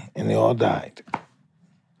breathing, and they all died.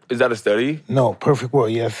 Is that a study? No, perfect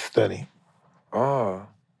world, yes, study. Oh.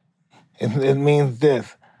 It means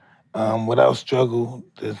this. Without struggle,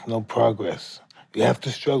 there's no progress. You have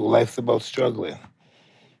to struggle. Life's about struggling.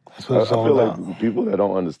 That's what it's all feel about. like people that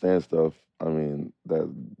don't understand stuff, I mean,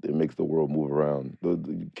 that it makes the world move around.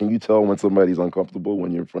 Can you tell when somebody's uncomfortable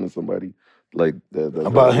when you're in front of somebody? Like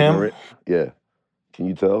About him? ignorant? Yeah. Can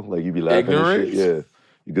you tell? Like you be laughing Ignorant? and shit? Yeah.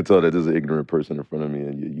 You could tell that there's an ignorant person in front of me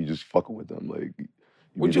and you just fucking with them. Like,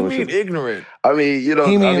 What you mean ignorant? I mean, you know.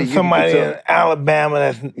 He means you can somebody tell. in Alabama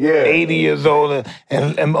that's 80 years old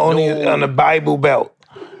and only on the Bible Belt.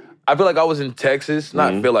 I feel like I was in Texas.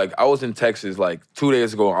 Not feel like. I was in Texas like 2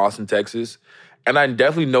 days ago in Austin, Texas. And I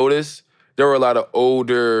definitely noticed there were a lot of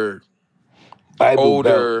older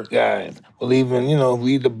Belt guys. Believe in,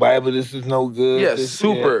 read the Bible, this is no good. Yeah, this,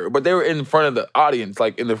 super. But they were in front of the audience,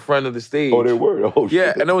 like in the front of the stage. Oh, they were? Oh, shit.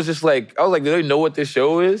 Yeah, and it was just like, I was like, do they know what this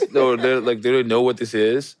show is? No, do they know what this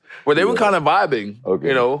is? But they were kind of vibing,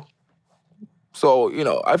 you know? So,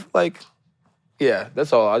 I feel like, yeah,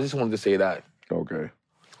 that's all. I just wanted to say that. Okay.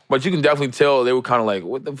 But you can definitely tell they were kind of like,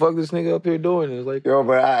 what the fuck this nigga up here doing? It's like, Yo,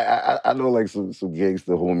 but I know like some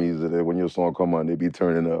gangster homies that when your song come on, they be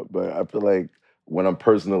turning up. But I feel like when I'm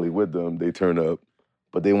personally with them, they turn up,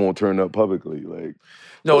 but they won't turn up publicly. Like,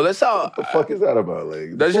 no, that's how. What the fuck is that about?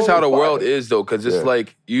 Like, that's just how the world is, though, because it's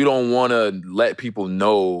like you don't want to let people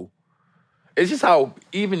know. It's just how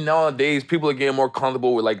even nowadays people are getting more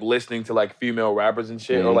comfortable with like listening to like female rappers and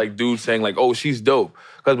shit, or like dudes saying like, "Oh, she's dope."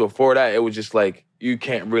 Because before that, it was just like you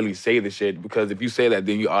can't really say the shit because if you say that,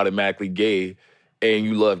 then you automatically gay and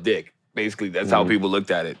you love dick. Basically, that's how people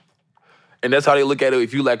looked at it, and that's how they look at it.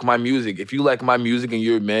 If you like my music, if you like my music and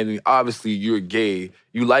you're a man, then obviously you're gay.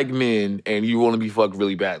 You like men and you want to be fucked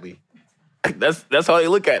really badly. That's how they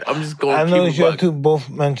look at it. I'm just going. I to noticed keep it you buck. two both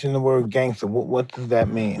mentioned the word gangster. What does that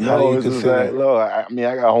mean? How do No, you it's just consider that. it? No, I mean,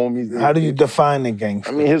 I got homies. How do you define the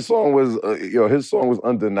gangster? I mean, his song was, his song was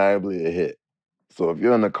undeniably a hit. So if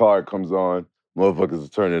you're in the car, it comes on,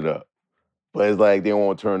 motherfuckers turn it up. But it's like they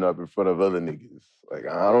won't turn up in front of other niggas. Like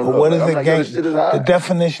I don't But know. what Like, is I'm a like, yo, this gangster? shit is The hot.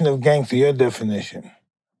 definition of gangster, your definition.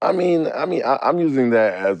 I'm using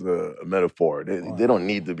that as a metaphor. They don't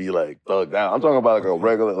need to be like thugged out. I'm talking about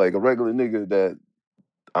like a regular nigga that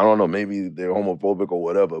I don't know, maybe they're homophobic or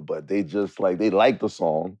whatever, but they just like they like the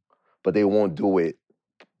song, but they won't do it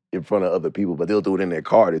in front of other people. But they'll do it in their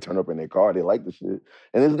car. They turn up in their car. They like the shit.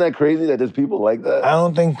 And isn't that crazy that there's people like that? I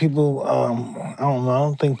don't think people, I don't know, I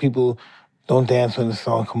don't think people don't dance when the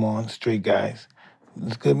song come on, straight guys.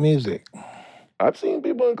 It's good music. I've seen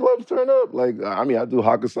people in clubs turn up. Like, I mean, I do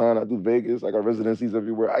Hakkasan, I do Vegas, I got residencies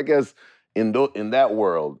everywhere. I guess in that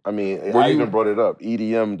world, I mean, I even brought it up.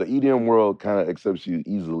 EDM, the EDM world kind of accepts you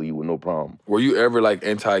easily with no problem. Were you ever like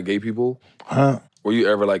anti-gay people? Huh? Were you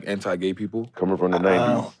ever like anti-gay people? Coming from the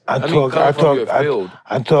 90s. I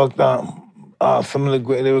talked some of the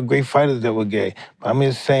great, there were great fighters that were gay. But I'm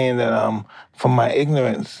just saying that from my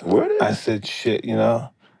ignorance, I said shit, you know?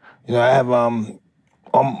 You know, I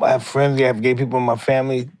have friends, I have gay people in my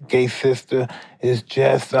family, gay sister. It's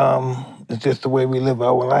just the way we live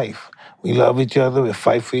our life. We love each other, we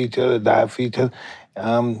fight for each other, die for each other.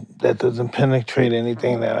 That doesn't penetrate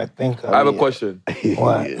anything that I think of. I have a question.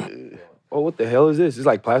 What? Oh, what the hell is this? It's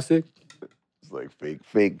like plastic? It's like fake,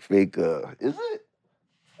 is it?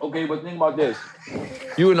 Okay, but think about this.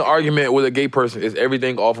 You in an argument with a gay person, is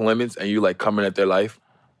everything off limits and you like coming at their life?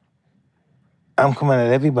 I'm coming at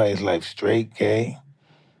everybody's life, straight, gay,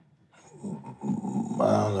 I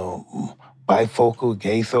don't know, bifocal,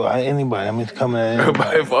 gay, so anybody. I mean, it's coming at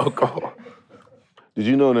anybody. Bifocal. Did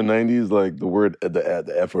you know in the 90s, like the word,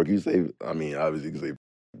 the F word, you say, I mean, obviously you can say,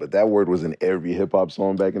 but that word was in every hip hop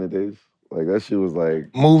song back in the days? Like that shit was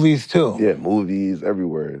like... Movies too. Yeah, movies,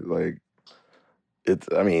 everywhere. Like, it's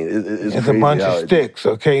It's a crazy bunch of sticks,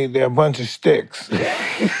 okay? They're a bunch of sticks. A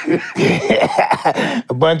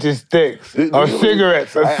bunch of sticks. Or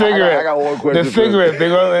cigarettes, a cigarette. I got one question. The cigarettes, they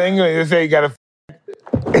go in English, they say you gotta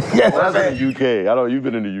Well, that's in the UK. I know you've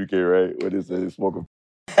been in the UK, right? Where they say smoke a...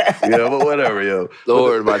 Yeah, but whatever, yo.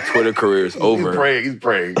 Lord, my Twitter career is over. He's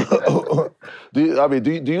praying. Do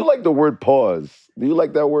you like the word pause? Do you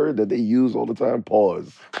like that word that they use all the time?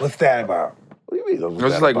 Pause. What's that about? What do you mean? It's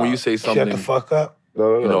just like when you say something. Shut the fuck up.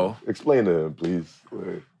 No. You know. Explain to him, please.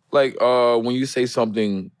 Like when you say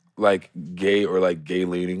something like gay or like gay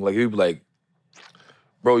leaning, like people like,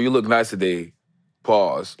 bro, you look nice today.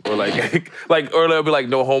 Pause. Or like or they'll be like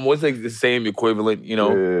no homo. It's like the same equivalent, you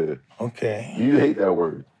know? Yeah. Okay. You hate that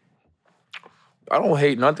word. I don't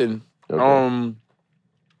hate nothing. Okay.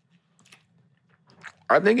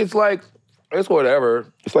 I think it's whatever.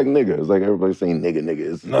 It's like nigga. It's like everybody saying nigga.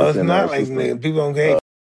 It's not like nigga. People don't hate.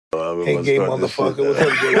 Hey, gay motherfucker. What's up,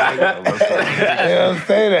 gay nigga? They don't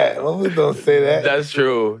say that. Women don't say that. That's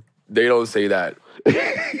true. They don't say that.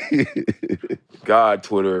 God,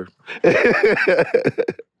 Twitter.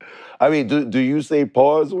 I mean, do you say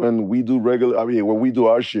pause when we do regular? I mean, when we do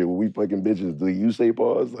our shit, when we fucking bitches, do you say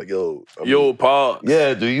pause? Like, yo, pause.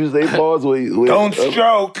 Yeah, do you say pause? Don't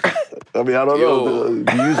stroke. I mean, I don't know.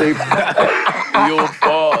 Do you say yo,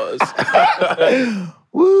 pause?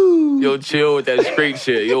 Woo. Yo, chill with that straight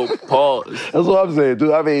shit. Yo, pause. That's what I'm saying,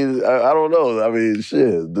 dude. I mean, I don't know. I mean,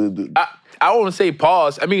 shit. I don't want to say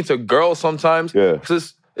pause. I mean, to girls sometimes. Yeah.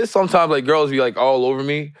 Because it's sometimes like girls be like all over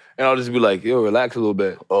me, and I'll just be like, yo, relax a little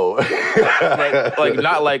bit. Oh. like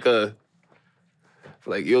not like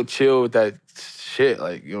yo, chill with that shit.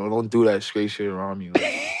 Like, you know, don't do that straight shit around me.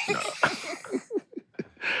 Like,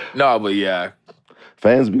 no, but yeah.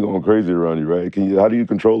 Fans be going crazy around you, right? How do you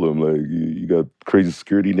control them? Like, you got crazy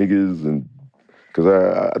security niggas and... Because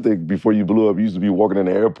I think before you blew up, you used to be walking in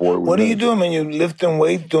the airport. What are you doing, man? You lifting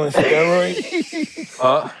weights, doing steroids?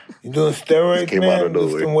 Huh? You doing steroids, man?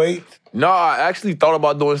 Lifting weights? No, I actually thought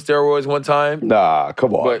about doing steroids one time. Nah,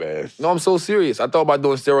 come on, man. No, I'm so serious. I thought about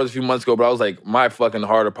doing steroids a few months ago, but I was like, my fucking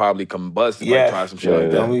heart would probably combust if I try some shit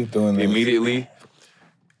like that. Don't be doing that. Immediately.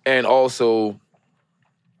 And also,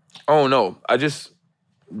 I don't know. I just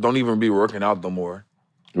don't even be working out no more.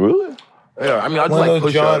 Really? Yeah, I mean, I just One like of those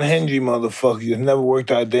push-ups. John Henry motherfuckers. He's never worked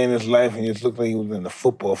out a day in his life and just looked like he was in the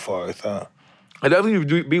football forest, huh? I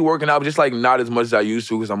definitely be working out, but just like not as much as I used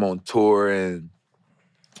to because I'm on tour and,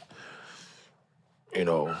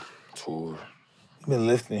 tour. You been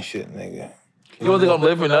lifting shit, nigga. You don't think I'm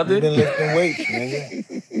lifting You nothing? been lifting weights,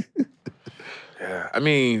 nigga. Yeah, I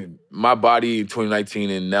mean, my body in 2019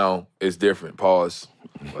 and now is different. Pause.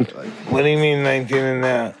 But, like, What do you mean 19 and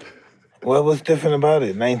now? What was different about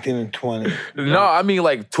it? 19 and 20. no, I mean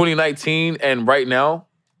like 2019 and right now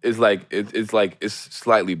is like it's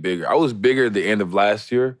slightly bigger. I was bigger at the end of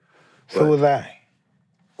last year. So was I.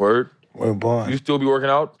 Word? We're born. You still be working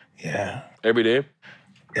out Yeah. every day?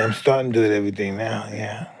 Yeah, I'm starting to do it every day now,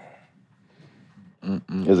 yeah.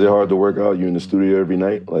 Is it hard to work out? You in the studio every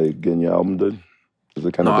night, like getting your album done? Is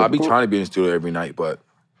it kind No, of I be difficult? trying to be in the studio every night, but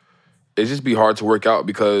it just be hard to work out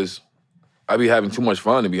because I be having too much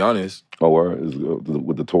fun, to be honest. Oh, where is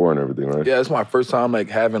with the tour and everything, right? Yeah, it's my first time like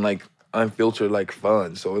having like unfiltered like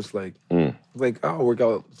fun. So it's like I'll work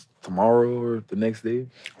out tomorrow or the next day.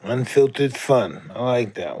 Unfiltered fun. I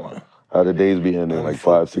like that one. How the days be ending? Like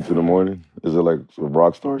 5, 6 in the morning? Is it like some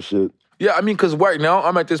rock star shit? Yeah, I mean, because right now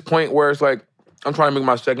I'm at this point where it's like I'm trying to make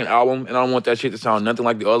my second album, and I don't want that shit to sound nothing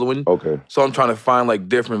like the other one. Okay. So I'm trying to find like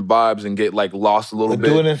different vibes and get like lost a little But bit.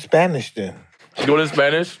 do it in Spanish then. Do it in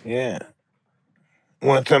Spanish? Yeah.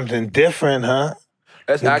 Want something different, huh?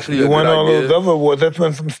 That's actually you a want good all idea. those other awards. Let's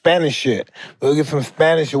win some Spanish shit. We'll get some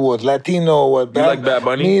Spanish awards. Latino awards. You like Bad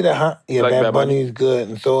Bunny? Neither, huh? Yeah, like Bad Bad Bunny? Bunny's good.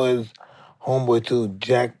 And so is homeboy too,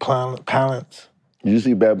 Jack Palance. Did you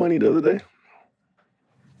see Bad Bunny the other day?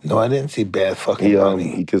 No, I didn't see Bad fucking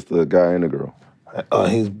Bunny. He kissed the guy and the girl. Oh,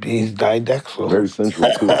 he's didextral. Very sensual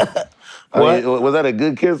too. I mean, was that a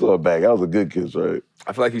good kiss or a bad? That was a good kiss, right?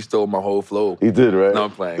 I feel like he stole my whole flow. He did, right? No,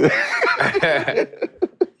 I'm playing.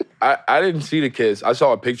 I didn't see the kiss. I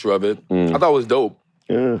saw a picture of it. I thought it was dope.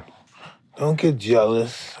 Yeah. Don't get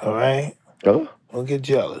jealous, all right? Huh? Don't get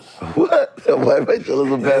jealous. What? Why am I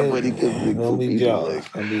jealous of Bad Bunny kissing? Don't be jealous.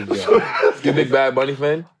 Don't be jealous. You a big Bad Bunny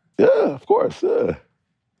fan? Yeah, of course, yeah.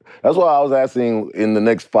 That's why I was asking in the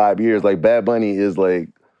next 5 years, like Bad Bunny is like,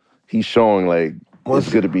 he's showing like it's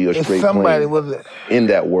going to be a If straight somebody plane was it. in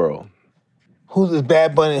that world. Who's this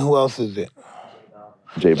Bad Bunny? Who else is it?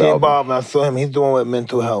 J J Balvin. Bob, I saw him. He's the one with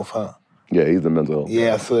mental health, huh? Yeah, he's the mental health.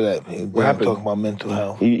 Yeah, I saw that. What happened? talking about mental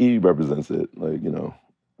health. He represents it, like,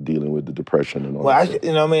 dealing with the depression and all Well, that.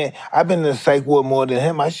 what I mean? I've been in the psych ward more than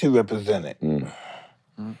him. I should represent it.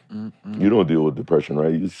 You don't deal with depression,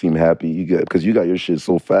 right? You seem happy. Because you got your shit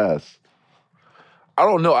so fast. I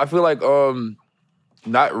don't know. I feel like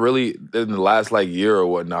not really in the last like year or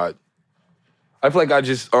whatnot. I feel like I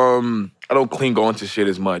just I don't cling on to shit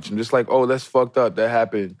as much. I'm just like, oh, that's fucked up. That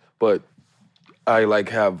happened. But I like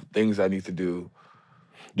have things I need to do.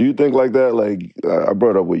 Do you think like that? Like, I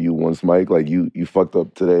brought up with you once, Mike. Like, you fucked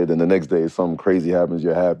up today, then the next day something crazy happens,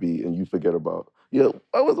 you're happy, and you forget about,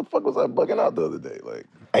 why the fuck was I bugging out the other day? Like,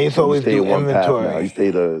 I used to always stay do in one path now. You inventory.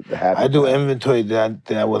 stay the happy I do path. inventory. Was I You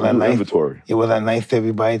do nice? inventory. Yeah, was I nice to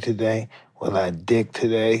everybody today? Was I a dick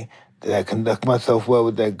today? Did I conduct myself well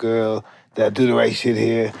with that girl? Did I do the right shit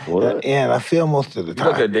here? What? Yeah, and I feel most of the You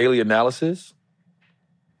time. like a daily analysis?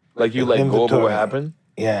 Like you like go over Inventory. what happened?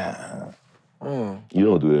 Yeah. You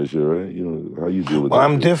don't do that shit, right? How you deal with Well, that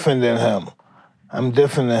I'm shit? different than him.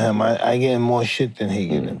 I get in more shit than he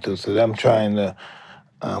get into, so I'm trying to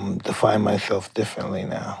define myself differently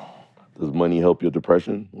now. Does money help your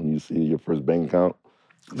depression when you see your first bank account?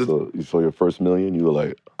 So you saw your first million, you were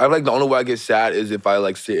like, I feel like the only way I get sad is if I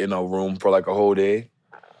like sit in a room for like a whole day.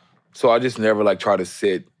 So I just never like try to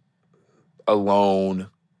sit alone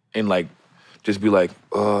and like just be like,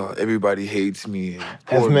 everybody hates me.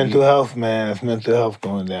 That's Poor mental me. health, man. That's mental health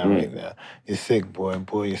going down right now. You're sick, boy.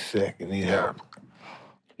 Boy, you're sick. You need help.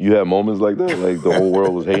 you had moments like that? Like the whole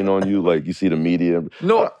world was hating on you? Like you see the media?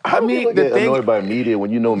 No, I How do mean, people the get thing, annoyed by media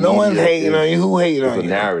when you know media No one's hating on you. Who hating It's on a you?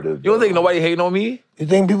 narrative. you don't think nobody hating on me? You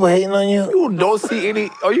think people hating on you? You don't see any,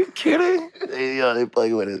 are you kidding? Yeah, they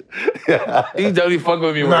play with it. He's definitely fucking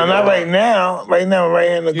with me No, right not now. right now. Right now, right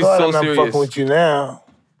here in the You're garden, so I'm serious. not fucking with you now.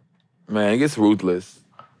 Man, it gets ruthless.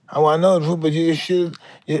 Oh, I know, Drew, but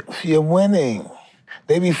you're winning.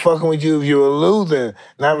 They be fucking with you if you're a loser,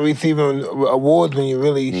 not receiving awards when you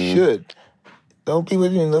really should. Don't be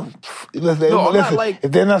with me. Listen, I'm not like-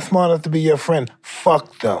 if they're not smart enough to be your friend,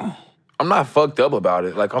 fuck them. I'm not fucked up about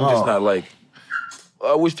it. Like, I'm just not like,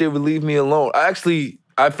 I wish they would leave me alone. I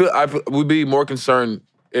would be more concerned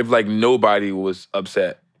if like nobody was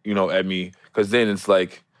upset, at me. Because then it's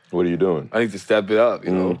like, What are you doing? I need to step it up,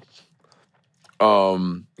 you know?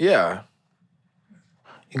 Yeah.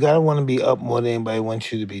 You gotta want to be up more than anybody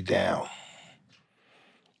wants you to be down.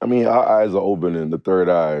 I mean, our eyes are open, and the third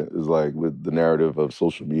eye is like with the narrative of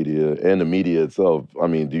social media and the media itself. I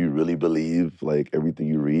mean, do you really believe like everything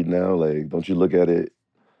you read now? Like, don't you look at it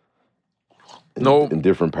in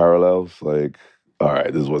different parallels? Like, all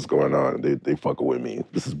right, this is what's going on. They fucking with me.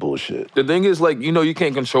 This is bullshit. The thing is, like, you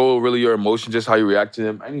can't control really your emotions, just how you react to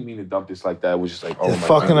them. I didn't mean to dump this like that. It was just like, oh It's my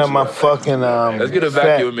fucking God. up my fucking Let's get a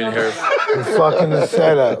vacuum in here. It's fucking the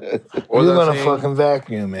setup. What You're was I gonna saying? fucking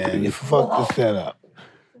vacuum, man. You fuck the setup.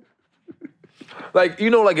 Like,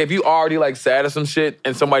 like if you already like sad or some shit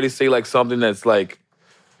and somebody say like something that's like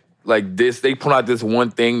this, they put out this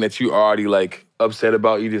one thing that you already like upset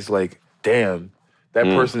about, you just like, damn, that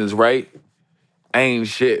person is right. Ain't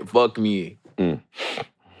shit, fuck me.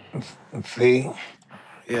 See?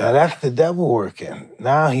 Yeah. Now that's the devil working.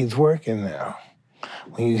 Now he's working now.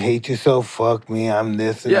 When you hate yourself, fuck me, I'm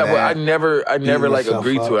this and that. Yeah, but I never like yourself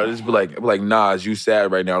agree to it. up. I just be like, Nas, you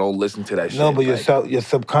sad right now. Don't listen to that shit. No, but like, your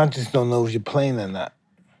subconscious don't know if you're playing or not.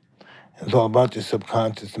 It's all about your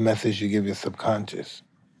subconscious, the message you give your subconscious.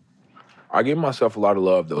 I give myself a lot of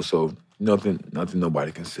love though, so nothing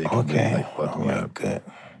nobody can say. Okay, Like, fuck all me right, up. good.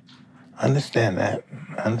 I understand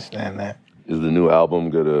that. Is the new album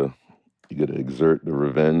gonna exert the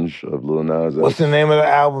revenge of Lil Nas X? What's the name of the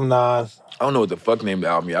album, Nas? I don't know what the fuck name of the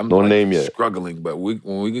album is. I'm No like, name yet. struggling, but when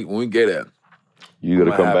we get it, You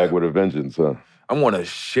gotta come back it. with a vengeance, huh? I want to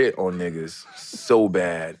shit on niggas so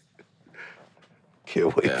bad.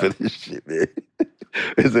 Can't wait for this shit, man.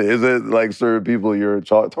 Is it like certain people you're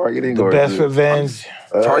targeting? The or best is it- revenge.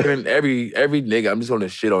 Targeting every nigga. I'm just gonna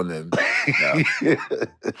shit on them. Yeah.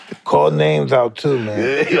 Call names out too, man.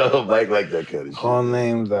 Yeah, yo, like that kind of shit. Call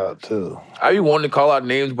names out too. I be wanting to call out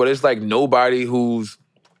names, but it's like nobody who's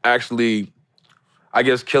actually, I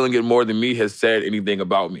guess, killing it more than me has said anything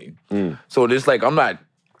about me. So it's like I'm not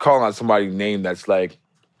calling out somebody's name that's like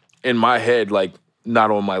in my head, like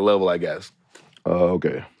not on my level, I guess.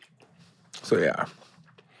 Okay. So yeah.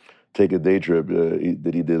 Take a Day Trip.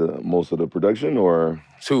 Did he did most of the production or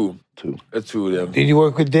Two. two? It's two of them. Did you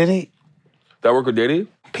work with Diddy? Did I work with Diddy?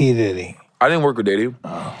 P. Diddy. I didn't work with Diddy.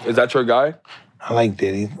 Is that your guy? I like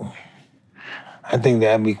Diddy. I think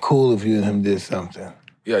that'd be cool if you and him did something.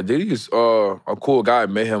 Yeah, Diddy's a cool guy. I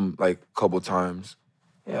met him like a couple times.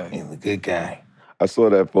 Yeah. He's a good guy. I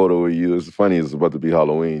saw that photo of you. It's funny. It's about to be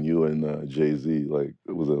Halloween. You and Jay-Z. Like,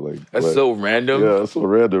 was it like? That's what? so random. Yeah, that's so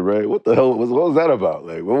random, right? What the hell? What was that about?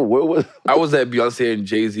 Like, what was? I was at Beyonce and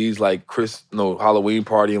Jay-Z's like Halloween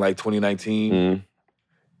party in like 2019.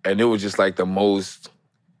 And it was just like the most,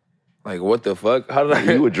 like, what the fuck? How did I?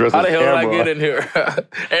 You were dressed how as the hell did I Cameron. get in here?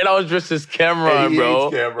 And I was dressed as Cameron, bro.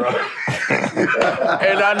 And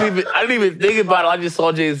I didn't even think about it. I just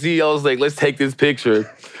saw Jay-Z. I was like, let's take this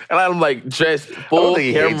picture. And I'm like dressed full think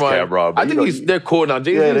he hates Cameron. Cameron, but I think they're cool now.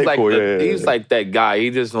 Jay-Z's they're like cool, yeah. he's like that guy. He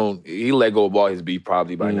just he let go of all his beef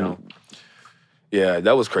probably by now. Yeah,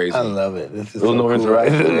 that was crazy. I love it. This is There was no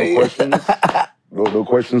interaction, no questions. No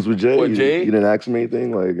questions with Jay. With Jay? You didn't ask him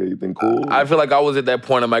anything. Like anything cool. I feel like I was at that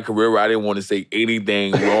point in my career where I didn't want to say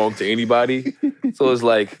anything wrong to anybody. So it's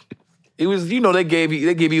like, it was, they gave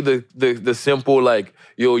you the simple like,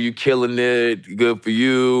 yo, you killing it, good for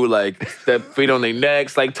you, like step feet on their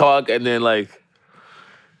necks, like talk, and then like,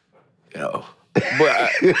 but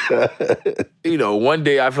one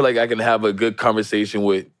day I feel like I can have a good conversation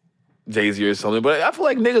with Jay-Z or something. But I feel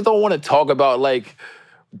like niggas don't want to talk about like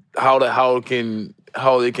how they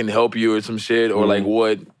can help you or some shit or like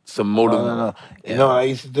what some motive. No. You know what I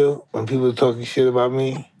used to do when people were talking shit about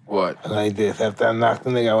me? What? Like this. After I knocked the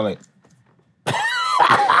nigga, I was like,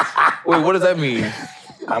 Wait, what does that mean?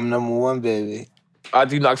 I'm number one, baby.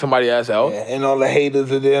 After you knock somebody's ass out? Yeah, and all the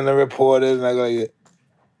haters are there and the reporters, and I go like,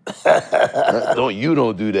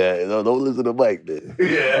 Don't do that. Don't listen to Mike, then.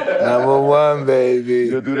 number one, baby. You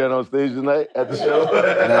gonna do that on stage tonight at the show?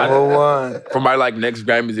 Number one. For my like next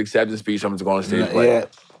Grammys acceptance speech, I'm just going on stage. Like,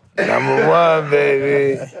 Yeah. Number one,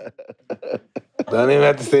 baby. Don't even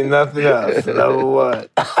have to say nothing else. Number one.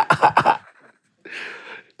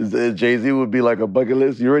 Jay-Z would be like a bucket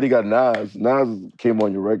list. You already got Nas. Nas came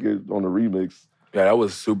on your record on the remix. Yeah, that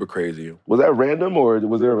was super crazy. Was that random or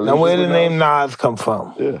was there a relationship Now, where did with the name Nas come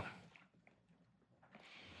from? Yeah.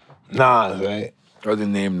 Nas, right? Where did the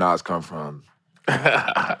name Nas come from? Nas,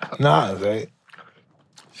 right?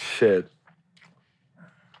 Shit.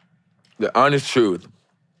 The honest truth.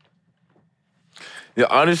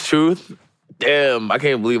 Damn, I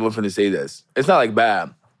can't believe I'm finna say this. It's not like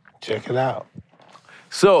bad. Check it out.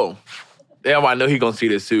 So, damn, I know he gonna see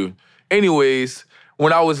this too. Anyways,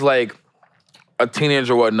 when I was like a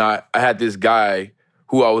teenager or whatnot, I had this guy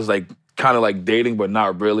who I was like kind of like dating, but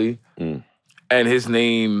not really. And his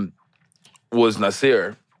name was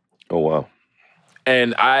Nasir. Oh, wow.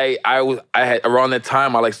 And I had around that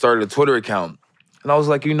time I like started a Twitter account, and I was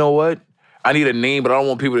like, you know what? I need a name, but I don't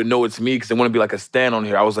want people to know it's me because they want to be like a stan on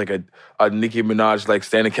here. I was like a Nicki Minaj like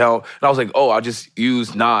stan account, and I was like, oh, I'll just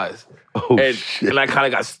use Nas. Oh, and shit. and I kind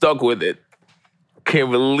of got stuck with it.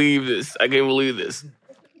 Can't believe this. I can't believe this.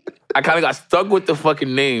 I kind of got stuck with the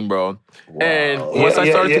fucking name, bro. Wow. And once I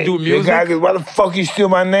started to do music, the guy goes, why the fuck you steal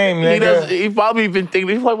my name, nigga? He probably been thinking,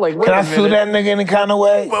 he's probably like, wait Can I a minute. sue that nigga any kind of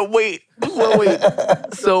way? But wait.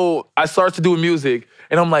 So I started to do music,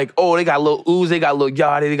 and I'm like, oh, they got Lil Uzi, they got Lil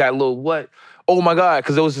Yachty, they got Lil what? Oh my God,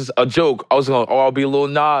 because it was just a joke. I was going, oh, I'll be Lil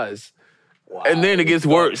Nas. Wow. And then it gets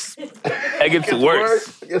worse. It gets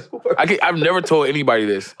worse. I've never told anybody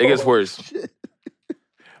this. It gets worse. Shit.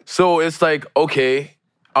 So it's like, okay,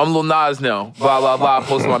 I'm Lil Nas now. Blah, blah, blah,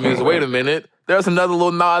 posting my music. Wait a minute. There's another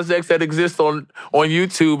Lil Nas X that exists on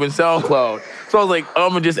YouTube and SoundCloud. So I was like,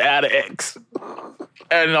 I'm going to just add an X.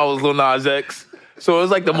 And I was Lil Nas X. So it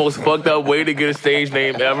was like the most fucked up way to get a stage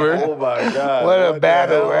name ever. Oh my God. What a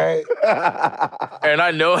battle, right? And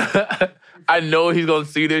I know he's going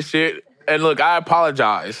to see this shit. And look, I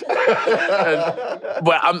apologize. But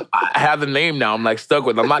I have the name now. I'm like stuck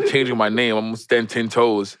with it. I'm not changing my name. I'm going to stand 10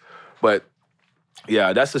 toes. But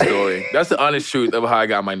yeah, that's the story. That's the honest truth of how I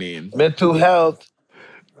got my name. Mental health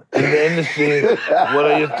in the industry. What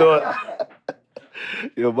are your thoughts?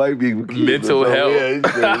 It might be mental health.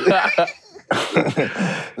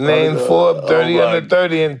 Named Forbes 30 under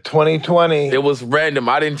 30 in 2020. It was random.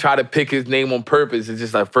 I didn't try to pick his name on purpose. It's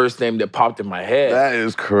just like first name that popped in my head. That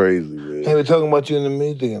is crazy, man. Hey, we're talking about you in the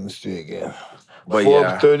music industry again. But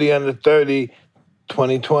Forbes 30 under 30,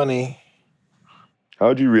 2020.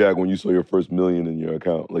 How'd you react when you saw your first million in your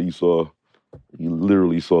account? Like you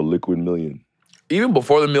literally saw liquid million. Even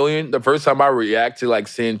before the million, the first time I reacted like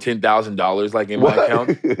seeing $10,000 like in my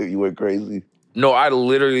account. You went crazy? No, I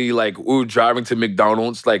literally like, we were driving to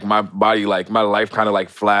McDonald's, like my body, like my life kind of like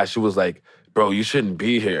flashed. It was like, bro, you shouldn't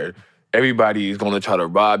be here. Everybody is going to try to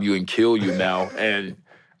rob you and kill you now. And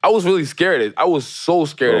I was really scared. I was so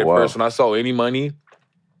scared at first when I saw any money.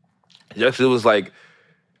 Just it was like,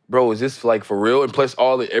 bro, is this like for real? And plus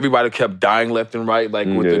everybody kept dying left and right, like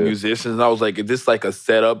with the musicians. And I was like, is this like a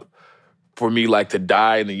setup for me like to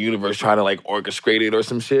die in the universe trying to like orchestrate it or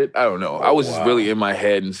some shit? I don't know. I was just really in my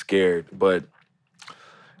head and scared. But,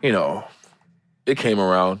 you know, it came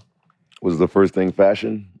around. Was the first thing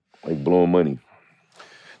fashion? Like blowing money?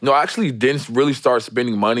 No, I actually didn't really start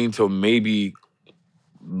spending money until maybe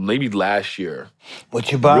last year.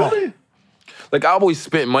 What you buy? Really? Like, I always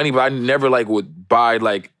spent money, but I never, like, would buy,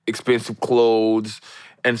 like, expensive clothes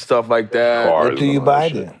and stuff like that. What do you buy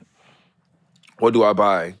then? What do I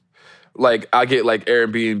buy? Like, I get, like,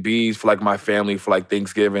 Airbnbs for, like, my family for, like,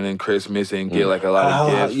 Thanksgiving and Christmas and get, like, a lot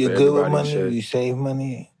of gifts. You good with money? Do you save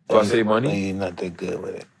money? Do I save money? Or you're not that good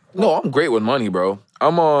with it? No, I'm great with money, bro.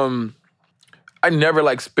 I never,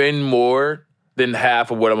 like, spend more than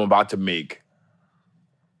half of what I'm about to make.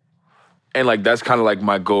 And, like, that's kind of, like,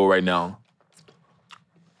 my goal right now.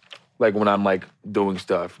 Like, when I'm, like, doing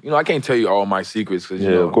stuff. You know, I can't tell you all my secrets. Cause, you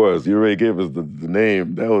know, of course. You already gave us the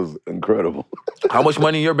name. That was incredible. How much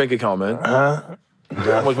money in your bank account, man? Huh?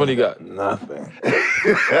 How much money you got? Nothing.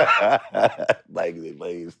 Like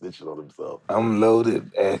he's snitching on himself. I'm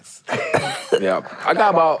loaded, X. Yeah. I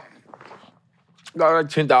got like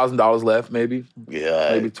 $10,000 left, maybe. Yeah.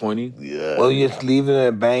 Maybe 20. Yeah. Well, you just leave it in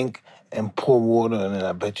a bank and pour water in it.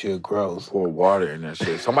 I bet you it grows. Pour water in that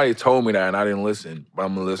shit. Somebody told me that and I didn't listen, but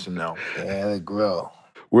I'm gonna listen now. Yeah, it grow.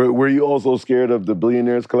 Were you also scared of the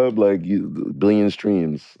Billionaires Club, like the billion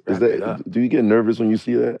streams? Do you get nervous when you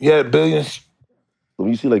see that? Yeah, billions. When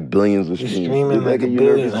you see like billions of streams, streaming like you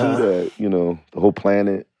nervous too that, you know, the whole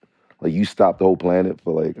planet, like you stopped the whole planet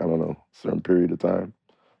for like, I don't know, a certain period of time,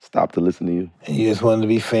 stop to listen to you? And you just wanted to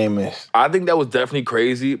be famous. I think that was definitely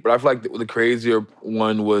crazy, but I feel like the crazier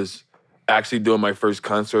one was actually doing my first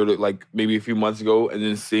concert like maybe a few months ago and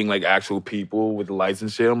then seeing like actual people with the lights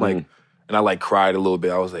and shit. I'm like, and I like cried a little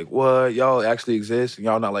bit. I was like, what? Y'all actually exist? And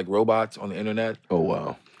y'all not like robots on the internet? Oh,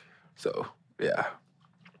 wow. So, yeah.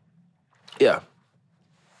 Yeah.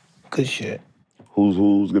 Good shit.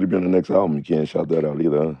 Who's gonna be on the next album? You can't shout that out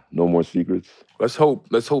either, huh? No More Secrets? Let's hope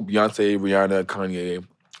Beyonce, Rihanna, Kanye,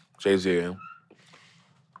 Jay-Z.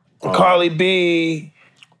 Cardi B.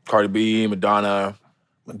 Madonna.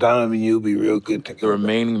 Madonna and you be real good together. The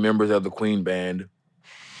remaining members of the Queen Band.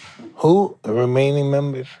 Who? The remaining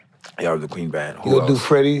members? Yeah, the Queen Band. You gonna do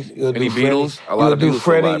Freddie? Any Beatles? A lot of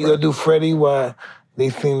Beatles. You gonna do Freddie while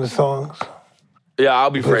they sing the songs? Yeah, I'll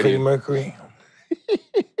be Freddie. Freddie Mercury.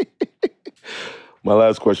 My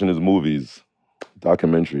last question is movies.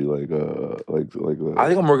 documentary, like I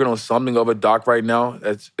think I'm working on something of a doc right now.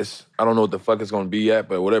 It's I don't know what the fuck it's gonna be yet,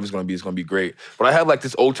 but whatever it's gonna be great. But I have like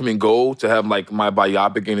this ultimate goal to have like my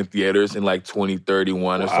biopic in the theaters in like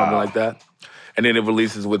 2031 or something like that. And then it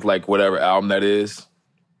releases with like whatever album that is.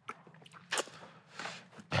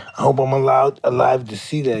 I hope I'm alive to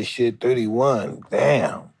see that shit. 31.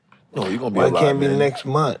 Damn. No, you're gonna be Why alive, can't be man. next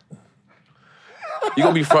month? You're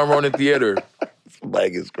gonna be front row in the theater.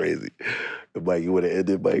 Mike is crazy. Mike, you want to end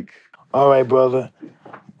it, Mike? All right, brother.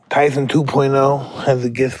 Tyson 2.0 has a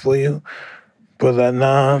gift for you. Brother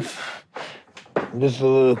Nas. Just a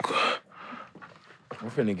little... I'm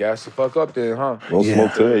finna gas the fuck up then, huh? Don't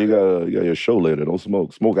smoke today. You got your show later. Don't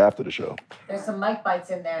smoke. Smoke after the show. There's some mic bites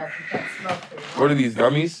in there if you can't smoke. What are these,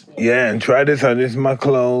 gummies? Yeah, and try this on. This is my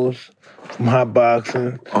clothes from hot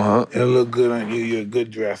boxing. Uh-huh. It'll look good on you. You're a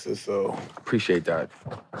good dresser, so... Appreciate that.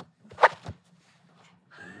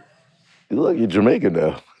 You look, you're Jamaican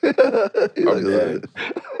now. I'm dead.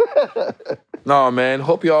 No, man.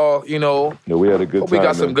 Hope y'all, you know... No, we had a good hope time, we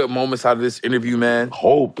got some man. good moments out of this interview, man.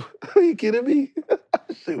 Hope. Are you kidding me?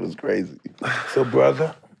 Shit was crazy. So,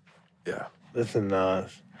 brother, Yeah. listen,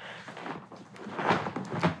 Nas.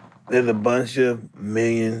 There's a bunch of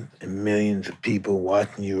millions and millions of people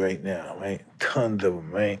watching you right now, right? Tons of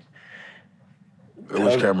them, right?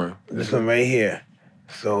 Which camera? This one right here.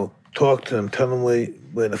 So talk to them. Tell them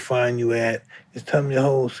where to find you at. Just tell them your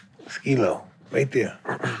whole skilo right there.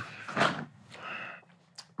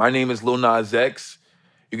 My name is Lil Nas X.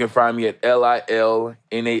 You can find me at LilNasX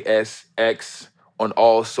on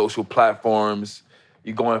all social platforms.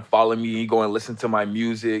 You go and follow me. You go and listen to my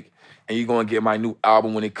music. And you're going to get my new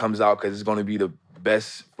album when it comes out because it's going to be the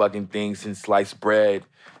best fucking thing since sliced bread.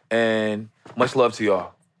 And much love to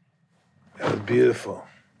y'all. That was beautiful.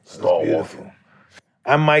 Star walking.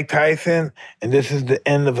 I'm Mike Tyson, and this is the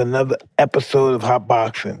end of another episode of Hot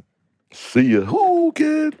Boxing. See ya. Who,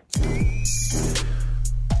 kid?